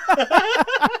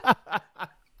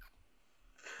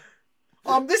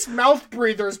 This mouth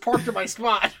breather is parked in my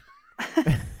spot.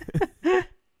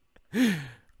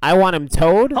 I want him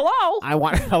towed. Hello?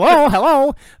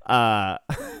 Hello. I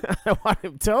want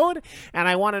him towed, and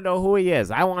I want to know who he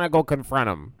is. I want to go confront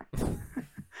him.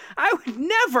 I would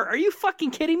never. Are you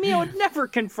fucking kidding me? I would never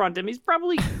confront him. He's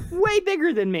probably way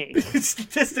bigger than me.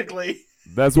 Statistically.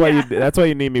 That's why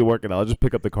you need me working. I'll just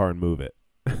pick up the car and move it.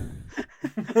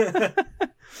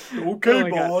 Okay, Oh my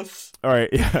God. boss. All right.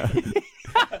 Yeah.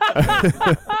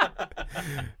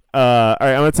 All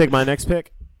right. I'm gonna take my next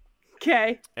pick,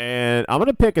 Okay. and I'm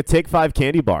gonna pick a Take 5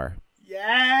 candy bar.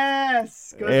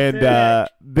 Yes. Good And pick.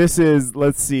 this is,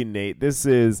 let's see, Nate. This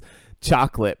is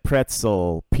chocolate,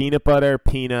 pretzel, peanut butter,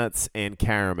 peanuts, and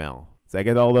caramel. Did I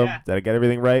get all of them? Yeah. Did I get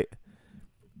everything right?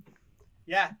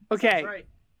 Yeah. Okay. That's right.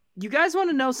 You guys want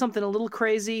to know something a little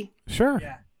crazy? Sure.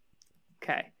 Yeah.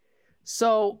 Okay.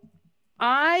 So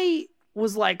I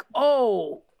was like,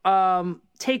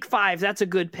 Take 5, that's a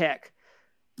good pick.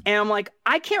 And I'm like,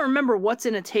 I can't remember what's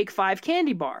in a Take 5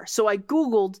 candy bar. So I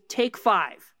Googled Take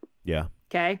 5. Yeah.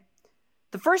 Okay.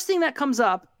 The first thing that comes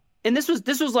up, and this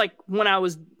was like when I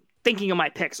was thinking of my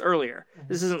picks earlier.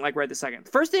 This isn't like right this second.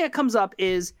 The first thing that comes up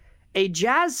is a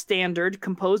jazz standard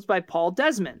composed by Paul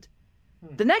Desmond.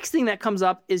 The next thing that comes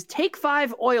up is Take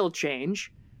 5 oil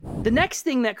change. The next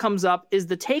thing that comes up is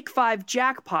the Take 5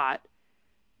 jackpot.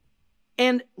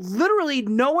 And literally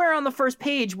nowhere on the first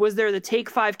page was there the Take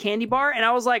 5 candy bar. And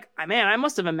I was like, man, I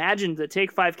must have imagined the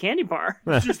Take 5 candy bar.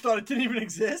 You just thought it didn't even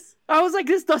exist? I was like,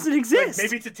 this doesn't Like, exist.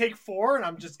 maybe it's a Take 4 and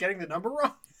I'm just getting the number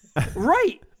wrong.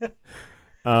 Right.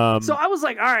 So I was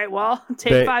like, all right, well,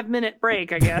 take They- 5-minute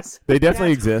break, I guess. They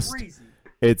definitely That's exist. Crazy.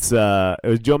 It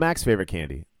was Joe Mac's favorite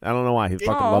candy. I don't know why he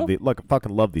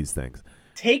fucking loved these things.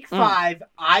 Take 5,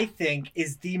 I think,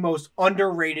 is the most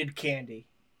underrated candy.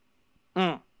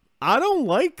 I don't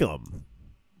like them.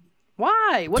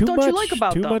 Why? What don't you like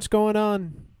about too them? much going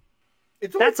on?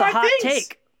 It's only That's a 5 hot things.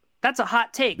 take. That's a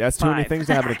hot take. That's too many 5. things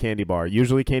to have in a candy bar.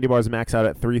 Usually candy bars max out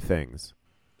at 3 things.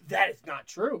 That is not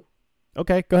true.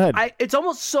 Okay, go ahead. It's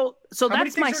almost so many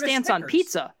that's my things are in a stance on Snickers?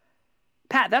 pizza.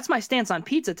 Pat, that's my stance on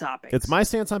pizza toppings. It's my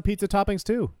stance on pizza toppings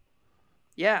too.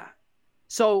 Yeah.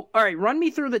 So, all right, run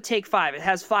me through the Take 5. It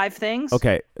has 5 things.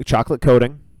 Okay, chocolate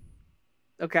coating.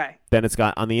 Okay. Then it's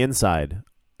got on the inside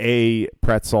a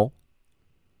pretzel,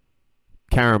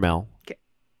 caramel, Okay.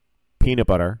 peanut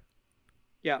butter,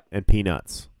 Yeah. and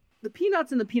peanuts. The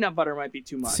peanuts and the peanut butter might be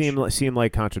too much. Seem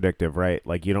like contradictive, right?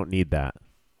 Like you don't need that.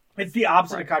 It's the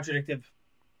opposite of contradictive.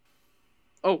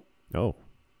 Oh, Oh,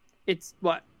 it's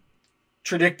what?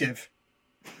 Tradictive.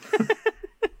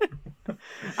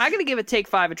 I'm gonna give it Take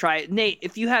 5 a try. Nate,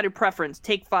 if you had a preference,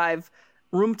 Take 5,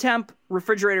 room temp,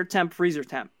 refrigerator temp, freezer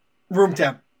temp. Room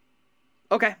temp.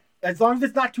 Okay. As long as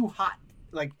it's not too hot.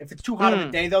 Like, if it's too hot of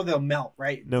a day, though, they'll melt,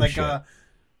 right? No like, shit.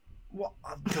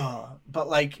 Duh. But,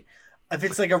 like, if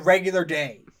it's like a regular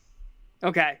day.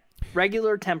 Okay.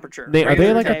 Regular temperature. Nate, are they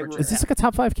Regular like? temperature. Is this like a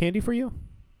top 5 candy for you?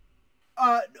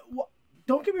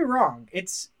 Don't get me wrong.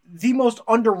 It's the most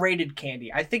underrated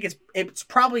candy. I think it's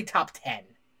probably top 10.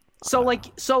 So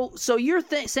so you're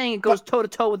saying it goes toe to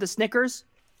toe with the Snickers?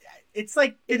 It's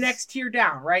like the next tier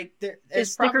down, right?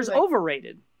 Is Snickers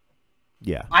overrated?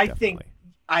 Yeah, I definitely.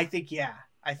 think yeah.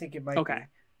 I think it might Okay.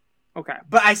 be. Okay.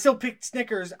 But I still picked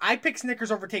Snickers. I picked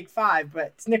Snickers over Take 5,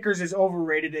 but Snickers is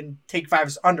overrated and Take 5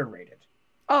 is underrated.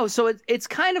 Oh, so it's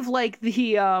kind of like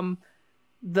the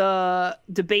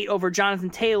debate over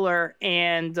Jonathan Taylor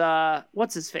and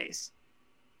what's his face?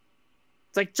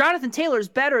 It's like Jonathan Taylor's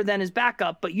better than his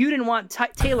backup, but you didn't want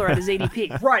Taylor at his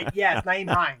ADP. Right, yes, Naeem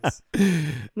Hines.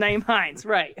 Naeem Hines,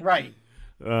 right. Right.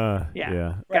 Yeah.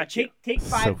 Right. Gotcha. Take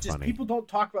 5, So just funny. people don't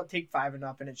talk about Take 5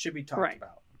 enough, and it should be talked Right.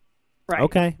 about. Right.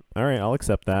 Okay. All right. I'll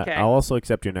accept that. Okay. I'll also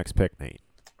accept your next pick, Nate.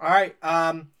 All right.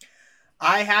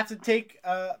 I have to take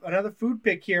another food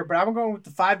pick here, but I'm going with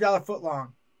the $5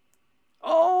 footlong.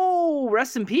 Oh,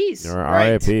 rest in peace. Or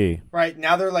Right. RIP. Right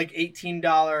now they're like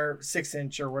 $18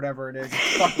 6-inch or whatever it is.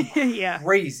 It's fucking Yeah.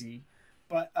 crazy.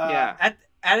 But Yeah.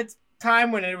 at its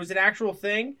time when it was an actual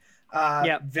thing,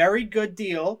 Yep. very good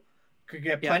deal. Could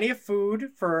get Yep. plenty of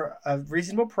food for a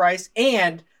reasonable price,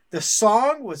 and the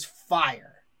song was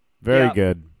fire. Very Yep.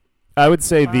 good. I would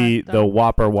say the But,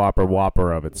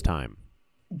 Whopper of its time.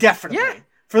 Definitely. Yeah,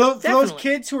 For those definitely.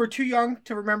 kids who are too young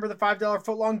to remember the $5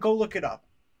 footlong, go look it up.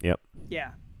 Yep.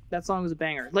 Yeah, that song was a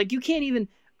banger. Like, you can't even...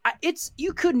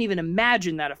 you couldn't even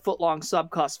imagine that a footlong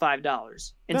sub costs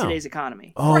 $5 in today's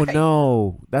economy. Oh, Right.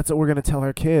 no. That's what we're going to tell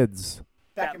our kids.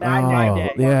 Back in Back my in day, my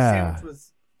a day. Yeah. sandwich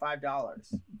was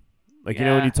 $5. Like, you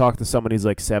know, when Yeah. you talk to someone who's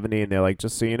like 70 and they're like,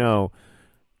 just so you know,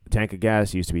 a tank of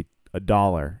gas used to be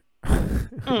 $1.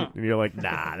 And you're like,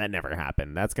 nah, that never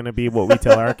happened. That's going to be what we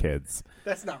tell our kids.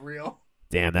 That's not real.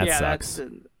 Damn, that sucks.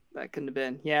 That couldn't have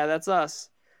been. Yeah, that's us.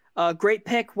 Great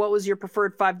pick. What was your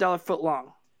preferred $5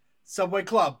 footlong? Subway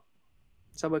Club.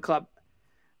 Subway Club.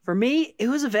 For me, it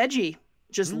was a veggie.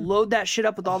 Just load that shit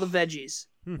up with all the veggies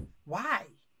Why?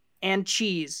 and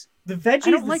cheese. The veggie I is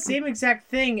don't the like- same exact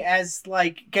thing as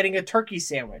like getting a turkey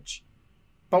sandwich,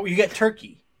 but you get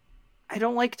turkey. I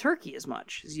don't like turkey as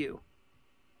much as you.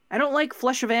 I don't like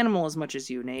flesh of animal as much as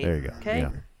you, Nate. There you go. Okay? Yeah.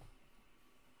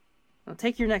 I'll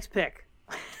take your next pick.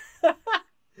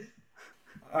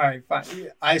 All right, fine.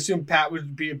 I assume Pat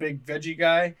would be a big veggie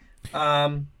guy.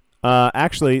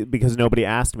 Actually, because nobody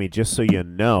asked me, just so you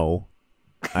know,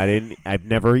 I've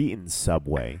never eaten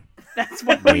Subway. That's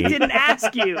why we didn't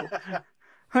ask you.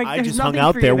 Like, I there's just hung nothing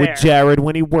out for there you with Jared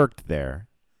when he worked there.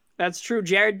 That's true.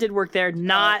 Jared did work there,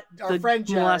 not our the friend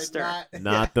Jared, molester.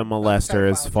 Not the molester,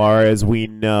 as far as we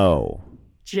know.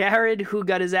 Jared, who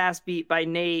got his ass beat by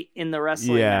Nate in the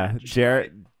wrestling Yeah, match.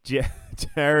 Jared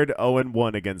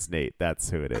 0-1 against Nate. That's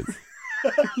who it is.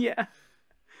 Yeah.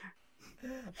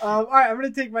 All right, I'm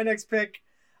gonna take my next pick,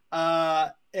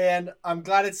 and I'm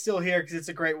glad it's still here because it's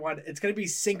a great one. It's gonna be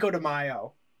Cinco de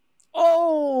Mayo.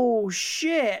 Oh,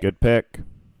 shit. Good pick.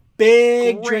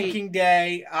 Big Great. drinking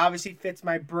day. Obviously fits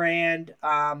my brand.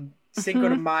 Cinco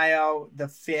de Mayo, the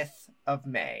 5th of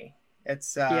May.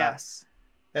 It's Yes.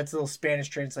 That's a little Spanish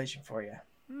translation for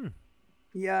you.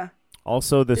 Yeah.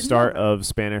 Also, the Didn't start know that. of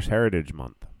Spanish Heritage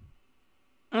Month.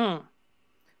 Mm.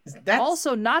 That's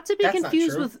Also, not to be that's not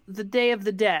confused true. with the Day of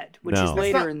the Dead, which No. is That's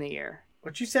later not- in the year.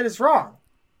 what you said is wrong.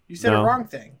 You said No. a wrong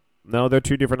thing. No, they're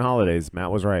two different holidays.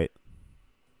 Matt was right.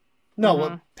 No, Mhm.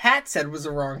 what Pat said was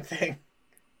a wrong thing.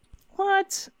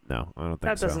 What? No, I don't think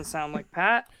That so. doesn't sound like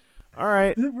Pat. All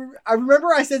right. I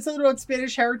remember I said something about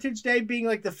Spanish Heritage Day being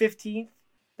like the 15th.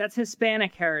 That's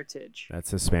Hispanic heritage. That's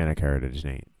Hispanic Heritage,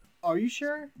 Nate. Are you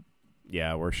sure?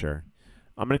 Yeah, we're sure.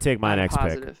 I'm going to take my I'm next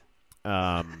positive. pick.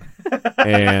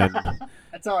 And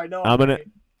That's how I know. I'm gonna-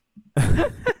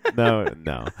 right. no.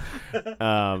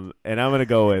 And I'm going to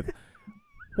go with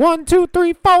 1, 2,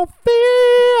 3, 4,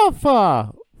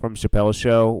 5 from Chappelle's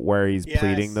Show, where he's Yes.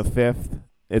 pleading the fifth.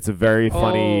 It's a very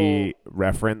funny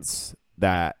reference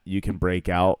that you can break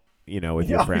out, with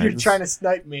your friends. You're trying to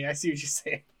snipe me. I see what you're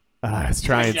saying. I was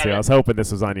trying Get to. it. I was hoping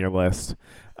this was on your list.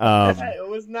 It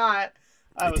was not.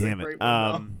 That was Damn a it. great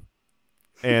one,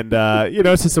 And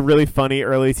it's just a really funny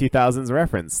early 2000s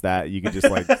reference that you can just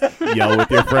like yell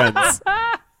with your friends.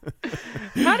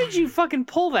 How did you fucking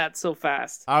pull that so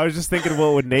fast? I was just thinking,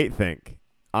 what would Nate think?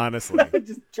 Honestly. though.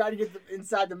 Just try to get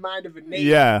inside the mind of a Nate.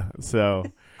 Yeah. So.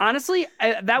 Honestly,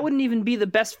 that wouldn't even be the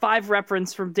best 5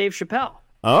 reference from Dave Chappelle.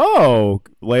 Oh,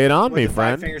 lay it on With me, the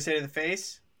friend. 5 finger say to the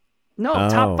face. No, Oh.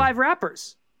 top 5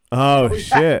 rappers. Oh, yeah.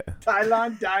 shit.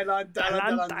 Dylan.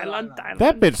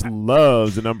 That bitch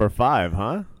loves the number 5,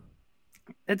 huh?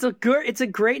 It's a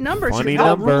great number. Funny Chappelle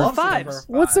number. ruled Loves the fives.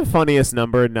 number. What's the funniest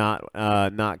number not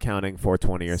counting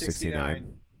 420 or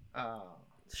 69? Oh.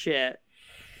 Shit.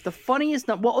 The funniest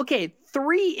number. Well, okay,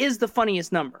 3 is the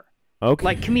funniest number. Okay.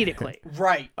 Like comedically,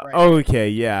 Right. Okay,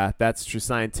 yeah, that's true.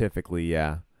 Scientifically,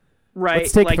 yeah. right?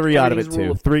 Let's take like 3 out of it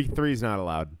everything's too. ruled- Three's not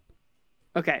allowed.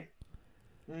 Okay.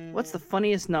 What's the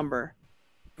funniest number?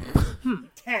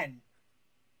 10.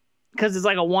 Because it's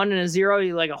like a 1 and a 0,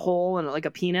 you like a hole and like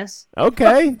a penis.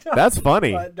 Okay, that's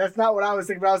funny. But that's not what I was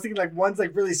thinking. But I was thinking like one's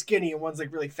like really skinny and one's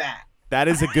like really fat. That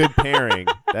is a good pairing.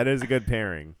 That is a good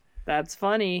pairing. That's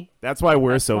funny. That's why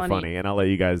we're That's so funny. funny, and I'll let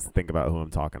you guys think about who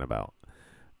I'm talking about.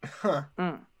 Huh.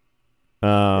 Um,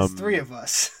 There's 3 of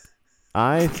us.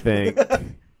 I think.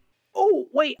 Oh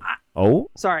wait, Oh,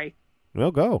 sorry. we'll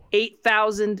go.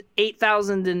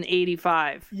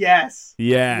 8,085. Yes.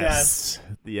 Yes.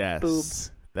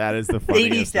 Boobs. That is the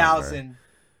funniest number. 80,000.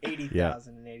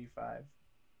 80,085.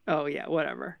 Oh yeah,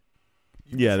 whatever.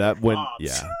 Yeah, that went. Bob's.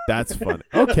 Yeah, that's funny.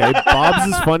 Okay,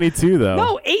 Bob's is funny too, though.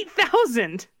 No,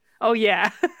 8,000. Oh yeah.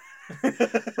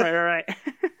 right.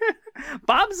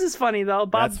 Bob's is funny though.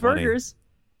 Bob's That's funny. Burgers,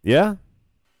 Yeah.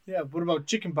 Yeah, what about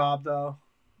Chicken Bob though?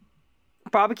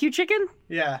 barbecue chicken.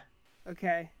 Yeah.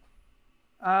 Okay.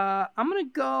 I'm gonna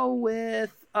go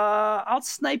with I'll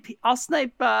snipe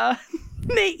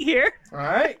Nate here. All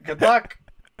right. Good luck.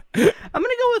 I'm gonna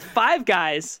go with Five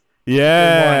Guys.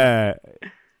 Yeah.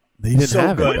 They didn't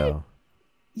have good. it though.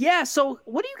 Yeah. So,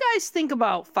 what do you guys think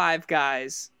about Five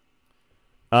Guys?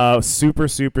 Super,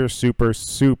 super, super,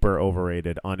 super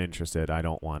overrated. Uninterested. I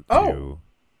don't want to.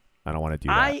 I don't want to do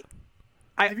that.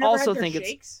 I Have you also ever had think their it's.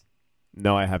 shakes?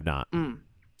 No, I have not. I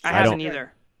I haven't don't-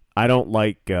 either. I don't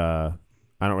like. I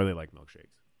don't really like milkshakes.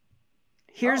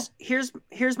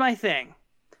 Here's my thing.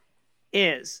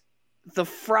 Is the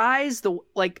fries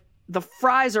the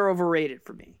fries are overrated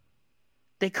for me.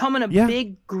 They come in a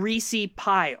big greasy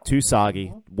pile. Too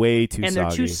soggy. Way too and soggy.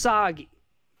 they're too soggy.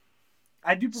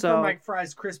 I do prefer So- my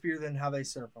fries crispier than how they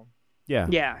serve them. Yeah.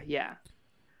 Yeah.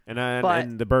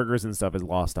 And the burgers and stuff is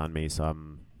lost on me, so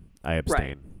I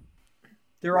abstain. Right.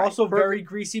 They're also very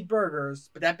greasy burgers,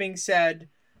 but that being said,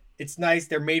 it's nice.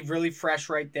 They're made really fresh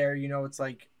right there. You know, it's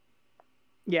like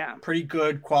pretty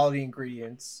good quality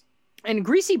ingredients. And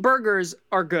greasy burgers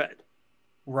are good.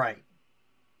 Right.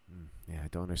 Yeah, I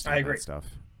don't understand I agree. that stuff.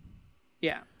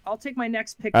 Yeah. I'll take my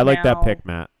next pick I like that now. pick,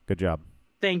 Matt. Good job.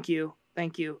 Thank you.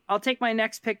 I'll take my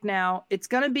next pick now. It's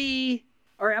going to be...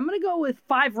 All right, I'm going to go with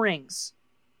 5 rings.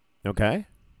 Okay.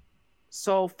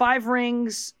 So 5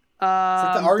 rings... Is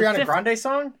that the Ariana fifth- Grande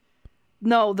song?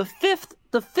 No, the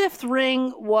fifth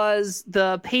ring was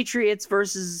the Patriots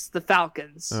versus the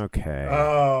Falcons. Okay.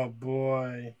 Oh,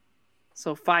 boy.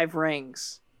 So 5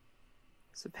 rings.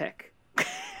 It's a pick.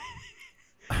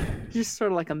 Just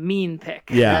sort of like a mean pick.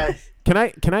 Yeah. Can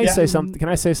I Yeah. say something? Can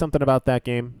I say something about that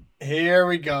game? Here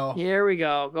we go. Here we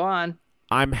go. Go on.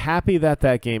 I'm happy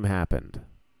that game happened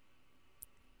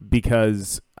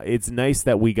because it's nice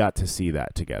that we got to see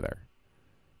that together.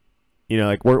 You know,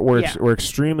 like we're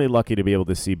extremely lucky to be able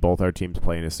to see both our teams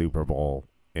play in a Super Bowl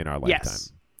in our lifetime.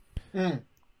 Yes.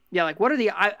 Yeah, like what are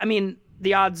the... I mean,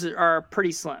 the odds are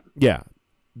pretty slim. Yeah.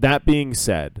 That being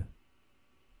said,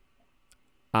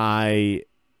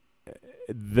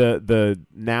 the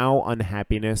now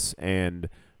unhappiness and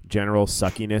general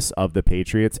suckiness of the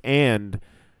Patriots, and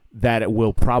that it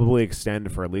will probably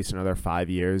extend for at least another 5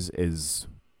 years, is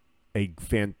a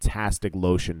fantastic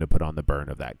lotion to put on the burn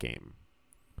of that game.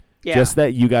 Yeah. Just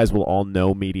that you guys will all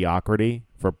know mediocrity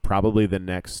for probably the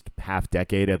next half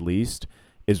decade at least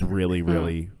is really,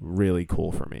 really, really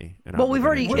cool for me. And Well, I'm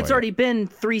gonna enjoy it's it. already been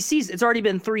 3 seasons. It's already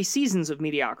been 3 seasons of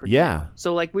mediocrity. Yeah.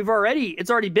 So like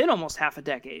it's already been almost half a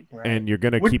decade. Right. And you're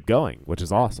going to keep going, which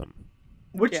is awesome.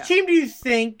 Which Yeah. team do you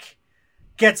think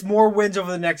gets more wins over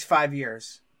the next 5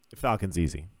 years? Falcons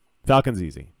easy.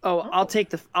 Oh, I'll take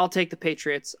the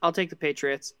Patriots. I'll take the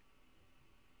Patriots.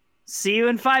 See you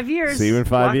in 5 years. See you in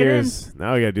 5 Lock it years.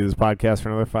 Now we got to do this podcast for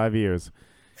another 5 years.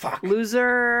 Fuck.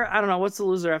 Loser. I don't know. What's the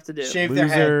loser have to do? Shave their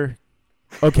head. Loser.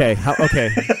 Okay.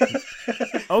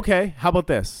 Okay. How about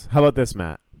this?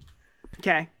 Matt?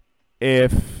 Okay.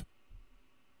 If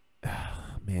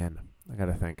man, I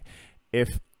gotta think.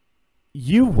 If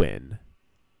you win,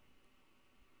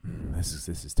 this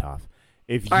is tough.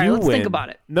 If All right, you let's win, think about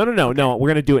it. No. We're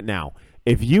gonna do it now.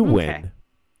 If you Okay. win,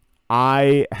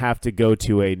 I have to go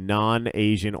to a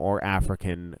non-Asian or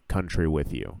African country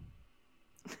with you.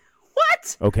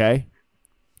 What? Okay.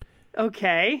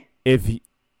 Okay.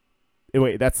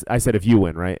 Wait, I said if you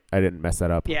win, right? I didn't mess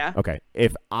that up. Yeah. Okay.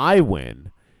 If I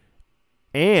win,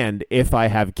 and if I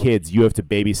have kids, you have to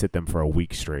babysit them for a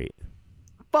week straight.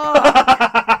 Fuck.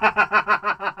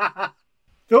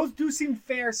 Those do seem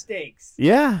fair stakes.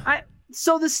 Yeah.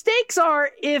 So the stakes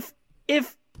are if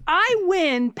I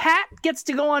win, Pat gets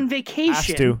to go on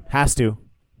vacation. Has to.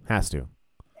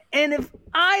 And if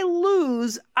I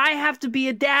lose, I have to be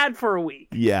a dad for a week.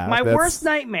 Yeah. My worst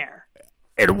nightmare.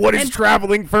 And what is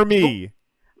traveling for me?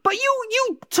 But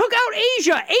you took out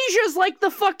Asia. Asia's like the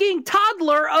fucking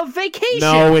toddler of vacation.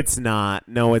 No, it's not.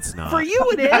 For you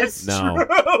it is. No.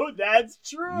 True. That's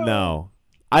true. No.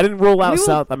 I didn't rule out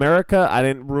South America. I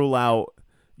didn't rule out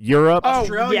Europe. Oh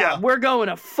Australia. yeah, we're going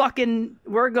to fucking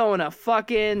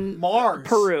Mars.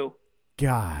 Peru.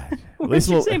 God. At Did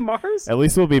you we'll, say Mars? At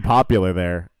least we'll be popular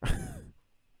there.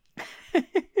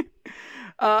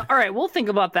 All right, we'll think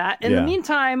about that. In the Yeah.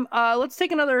 meantime, let's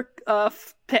take another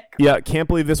pick. Yeah, can't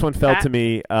believe this one fell Pat? to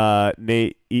me.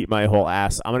 Nate, eat my whole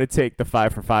ass. I'm gonna take the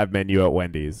 5 for $5 menu at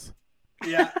Wendy's.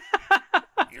 Yeah.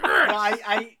 Well,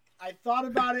 I thought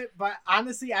about it, but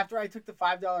honestly, after I took the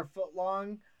 $5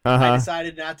 footlong, I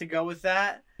decided not to go with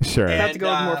that. Sure. You And- have to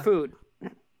go with more food.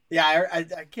 Yeah, I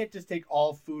can't just take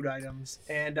all food items.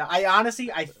 And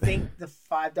I think the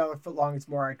 $5 footlong is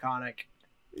more iconic.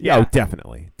 Yeah, oh,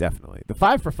 definitely. The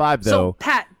 5 for $5 though. So,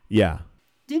 Pat, Yeah.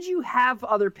 did you have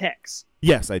other picks?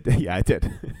 Yes, I did. Yeah, I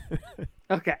did.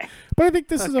 Okay. But I think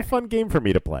this is a fun game for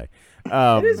me to play.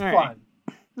 It is All fun. right.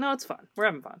 No, it's fun. We're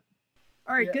having fun.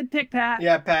 All right, good pick, Pat.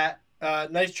 Yeah, Pat.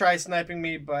 Nice try sniping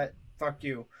me, but fuck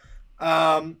you.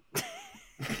 I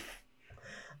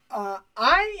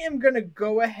am going to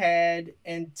go ahead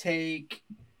and take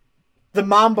the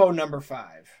Mambo number 5.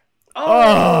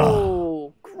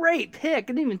 Oh, great pick. I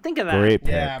didn't even think of that. Great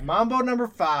pick. Yeah, Mambo number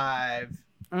 5.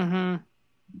 Mm-hmm.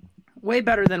 Way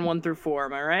better than 1 through 4,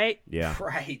 am I right? Yeah.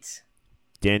 Right.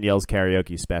 Danielle's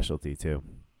karaoke specialty, too.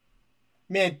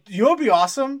 Man, you know what would be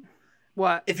awesome?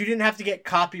 What? If you didn't have to get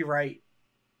copyright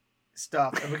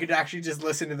stuff and we could actually just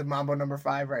listen to the Mambo number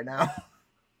 5 right now.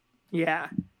 Yeah.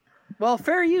 Well,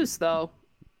 fair use, though.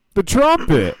 The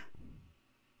trumpet.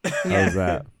 Yeah. How's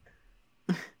that?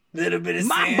 Little bit of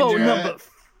Mambo Sandra number in the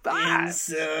 5.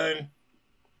 sun.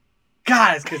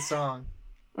 God, it's a good song.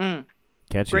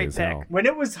 Catchy Great as pick. hell. When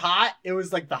it was hot, it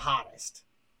was like the hottest.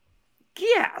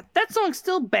 Yeah, that song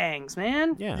still bangs,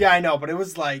 man. Yeah. Yeah, I know, but it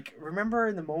was like, remember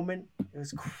in the moment? It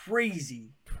was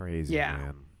crazy. Crazy, Yeah.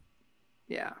 man.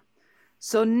 Yeah.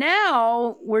 So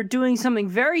now we're doing something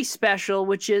very special,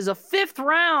 which is a 5th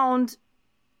round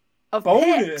of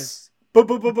picks. Bonus.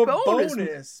 Bonus.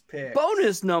 Bonus pick.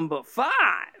 Bonus number 5.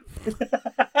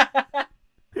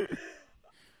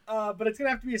 But it's gonna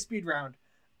have to be a speed round.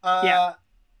 Yeah.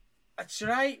 Should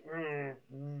I?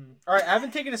 All right, I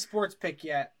haven't taken a sports pick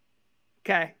yet.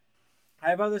 Okay. I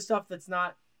have other stuff that's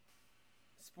not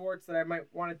sports that I might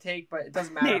want to take, but it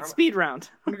doesn't matter. Nate, speed round.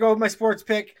 I'm gonna go with my sports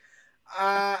pick,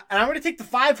 and I'm gonna take the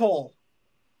 5-hole.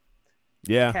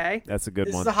 Yeah. Okay. That's a good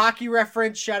This one. is a hockey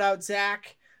reference. Shout out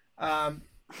Zach, one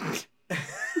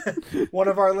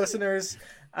of our listeners.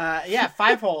 Yeah,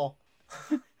 5-hole.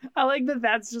 I like that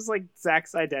that's just like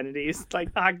Zach's identity. He's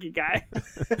like the hockey guy.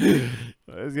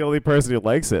 He's the only person who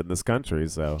likes it in this country,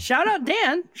 so. Shout out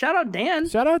Dan. Shout out Dan.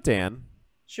 Shout out Dan.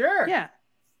 Sure. Yeah.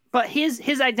 But his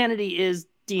identity is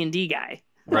D&D guy.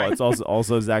 Well, it's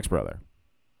also Zach's brother.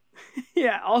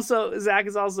 Yeah. Also, Zach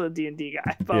is also a D&D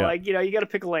guy. But Yeah. like, you know, you got to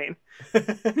pick a lane.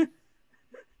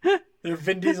 Their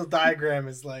Vin Diesel diagram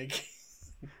is like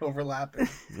overlapping.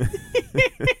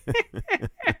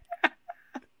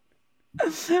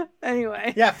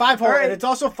 Anyway. Yeah, 5-hole, All right. and it's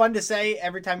also fun to say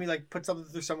every time you like put something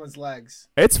through someone's legs.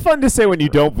 It's fun to say when you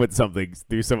don't put something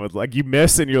through someone's, like you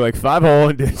miss and you're like 5-hole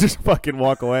and just fucking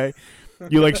walk away.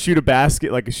 You like shoot a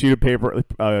basket, like a sheet of paper,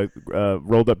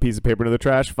 rolled up piece of paper into the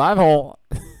trash. 5-hole.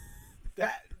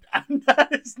 That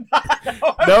is not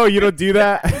how No, you don't do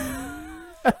that.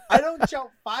 I don't shout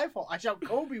 5-hole. I shout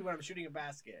Kobe when I'm shooting a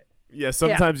basket. Yeah,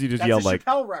 sometimes you just That's yell a like,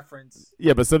 Chappelle reference.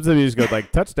 yeah, but sometimes you just go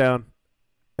like touchdown.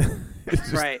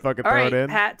 Just Right. fucking All throw right, it in.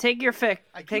 Pat, take your pick.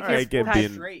 I Take can't your Alright, get pick.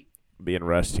 being- straight. Being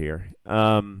rushed here.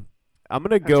 I'm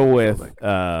gonna go with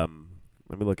let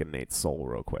me look at Nate's soul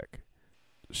real quick.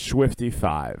 Swifty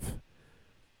 5.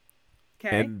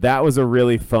 Okay. And that was a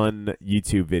really fun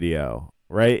YouTube video,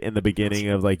 right? In the beginning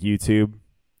of like YouTube.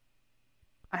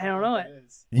 I don't know it.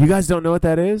 You guys don't know what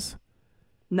that is?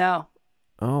 No.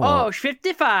 Oh. Oh,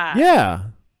 55. Yeah.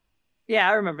 Yeah,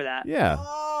 I remember that. Yeah.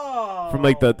 Oh. From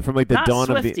like the Not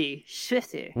dawn of the Swifty.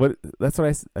 Swifty. What that's what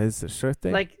I said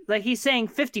Swifty? Like he's saying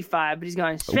 55, but he's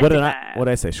going what did 55.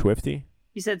 I say Swifty?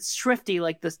 He said Swifty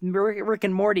like this Rick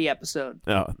and Morty episode.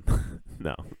 Oh.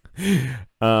 No.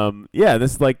 Yeah,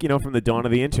 this is like, from the dawn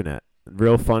of the internet.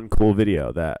 Real fun, cool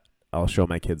video that I'll show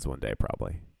my kids one day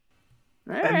probably.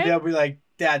 All And right. they'll be like,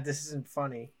 Dad, this isn't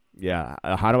funny. Yeah.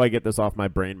 How do I get this off my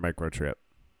brain microchip?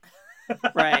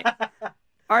 Right.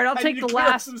 All right, I'll I take need the to clear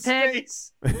up last some pick.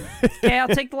 space. Okay, I'll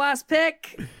take the last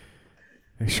pick.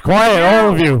 Quiet,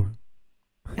 all of you.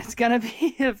 It's gonna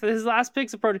be if his last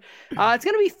pick's approaching. It's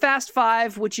gonna be Fast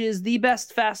 5, which is the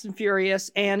best Fast and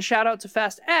Furious. And shout out to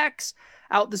Fast X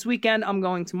out this weekend. I'm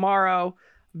going tomorrow.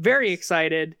 Very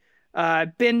excited.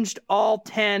 Binged all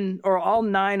 10 or all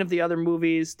 9 of the other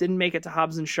movies. Didn't make it to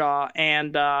Hobbs and Shaw.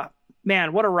 And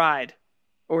man, what a ride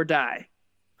or die.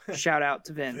 Shout out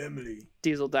to Vin. Family.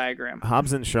 Diesel diagram.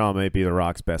 Hobbs and Shaw may be The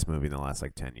Rock's best movie in the last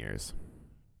 10 years.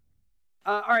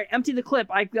 All right, empty the clip.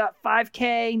 I got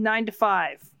 5K 9 to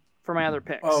 5 for my other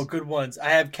picks. Oh, good ones. I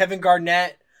have Kevin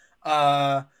Garnett,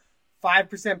 5%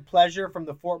 Pleasure from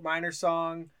the Fort Minor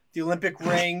song, the Olympic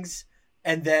Rings,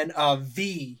 and then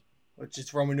V, which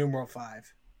is Roman numeral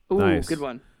 5. Ooh, Nice. good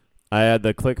one. I had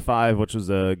the Click 5, which was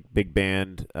a big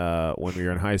band when we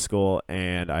were in high school,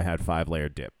 and I had 5-layer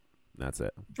dip. That's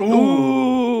it.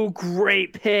 Ooh,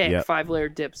 great pick. Yep. 5-layer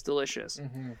dips, delicious.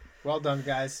 Mm-hmm. Well done,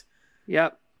 guys.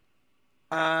 Yep.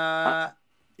 Yeah,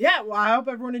 well, I hope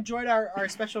everyone enjoyed our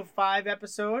special 5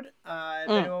 episode. If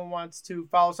anyone wants to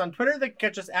follow us on Twitter, they can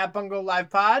catch us at Bungalow Live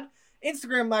Pod,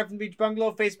 Instagram Live from the Beach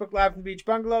Bungalow, Facebook Live from the Beach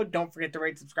Bungalow. Don't forget to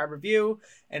rate, subscribe, review.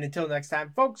 And until next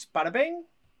time, folks, bada bing.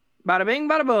 Bada bing,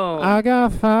 bada boom. I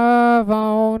got 5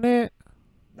 on it.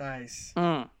 Nice.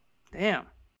 Damn.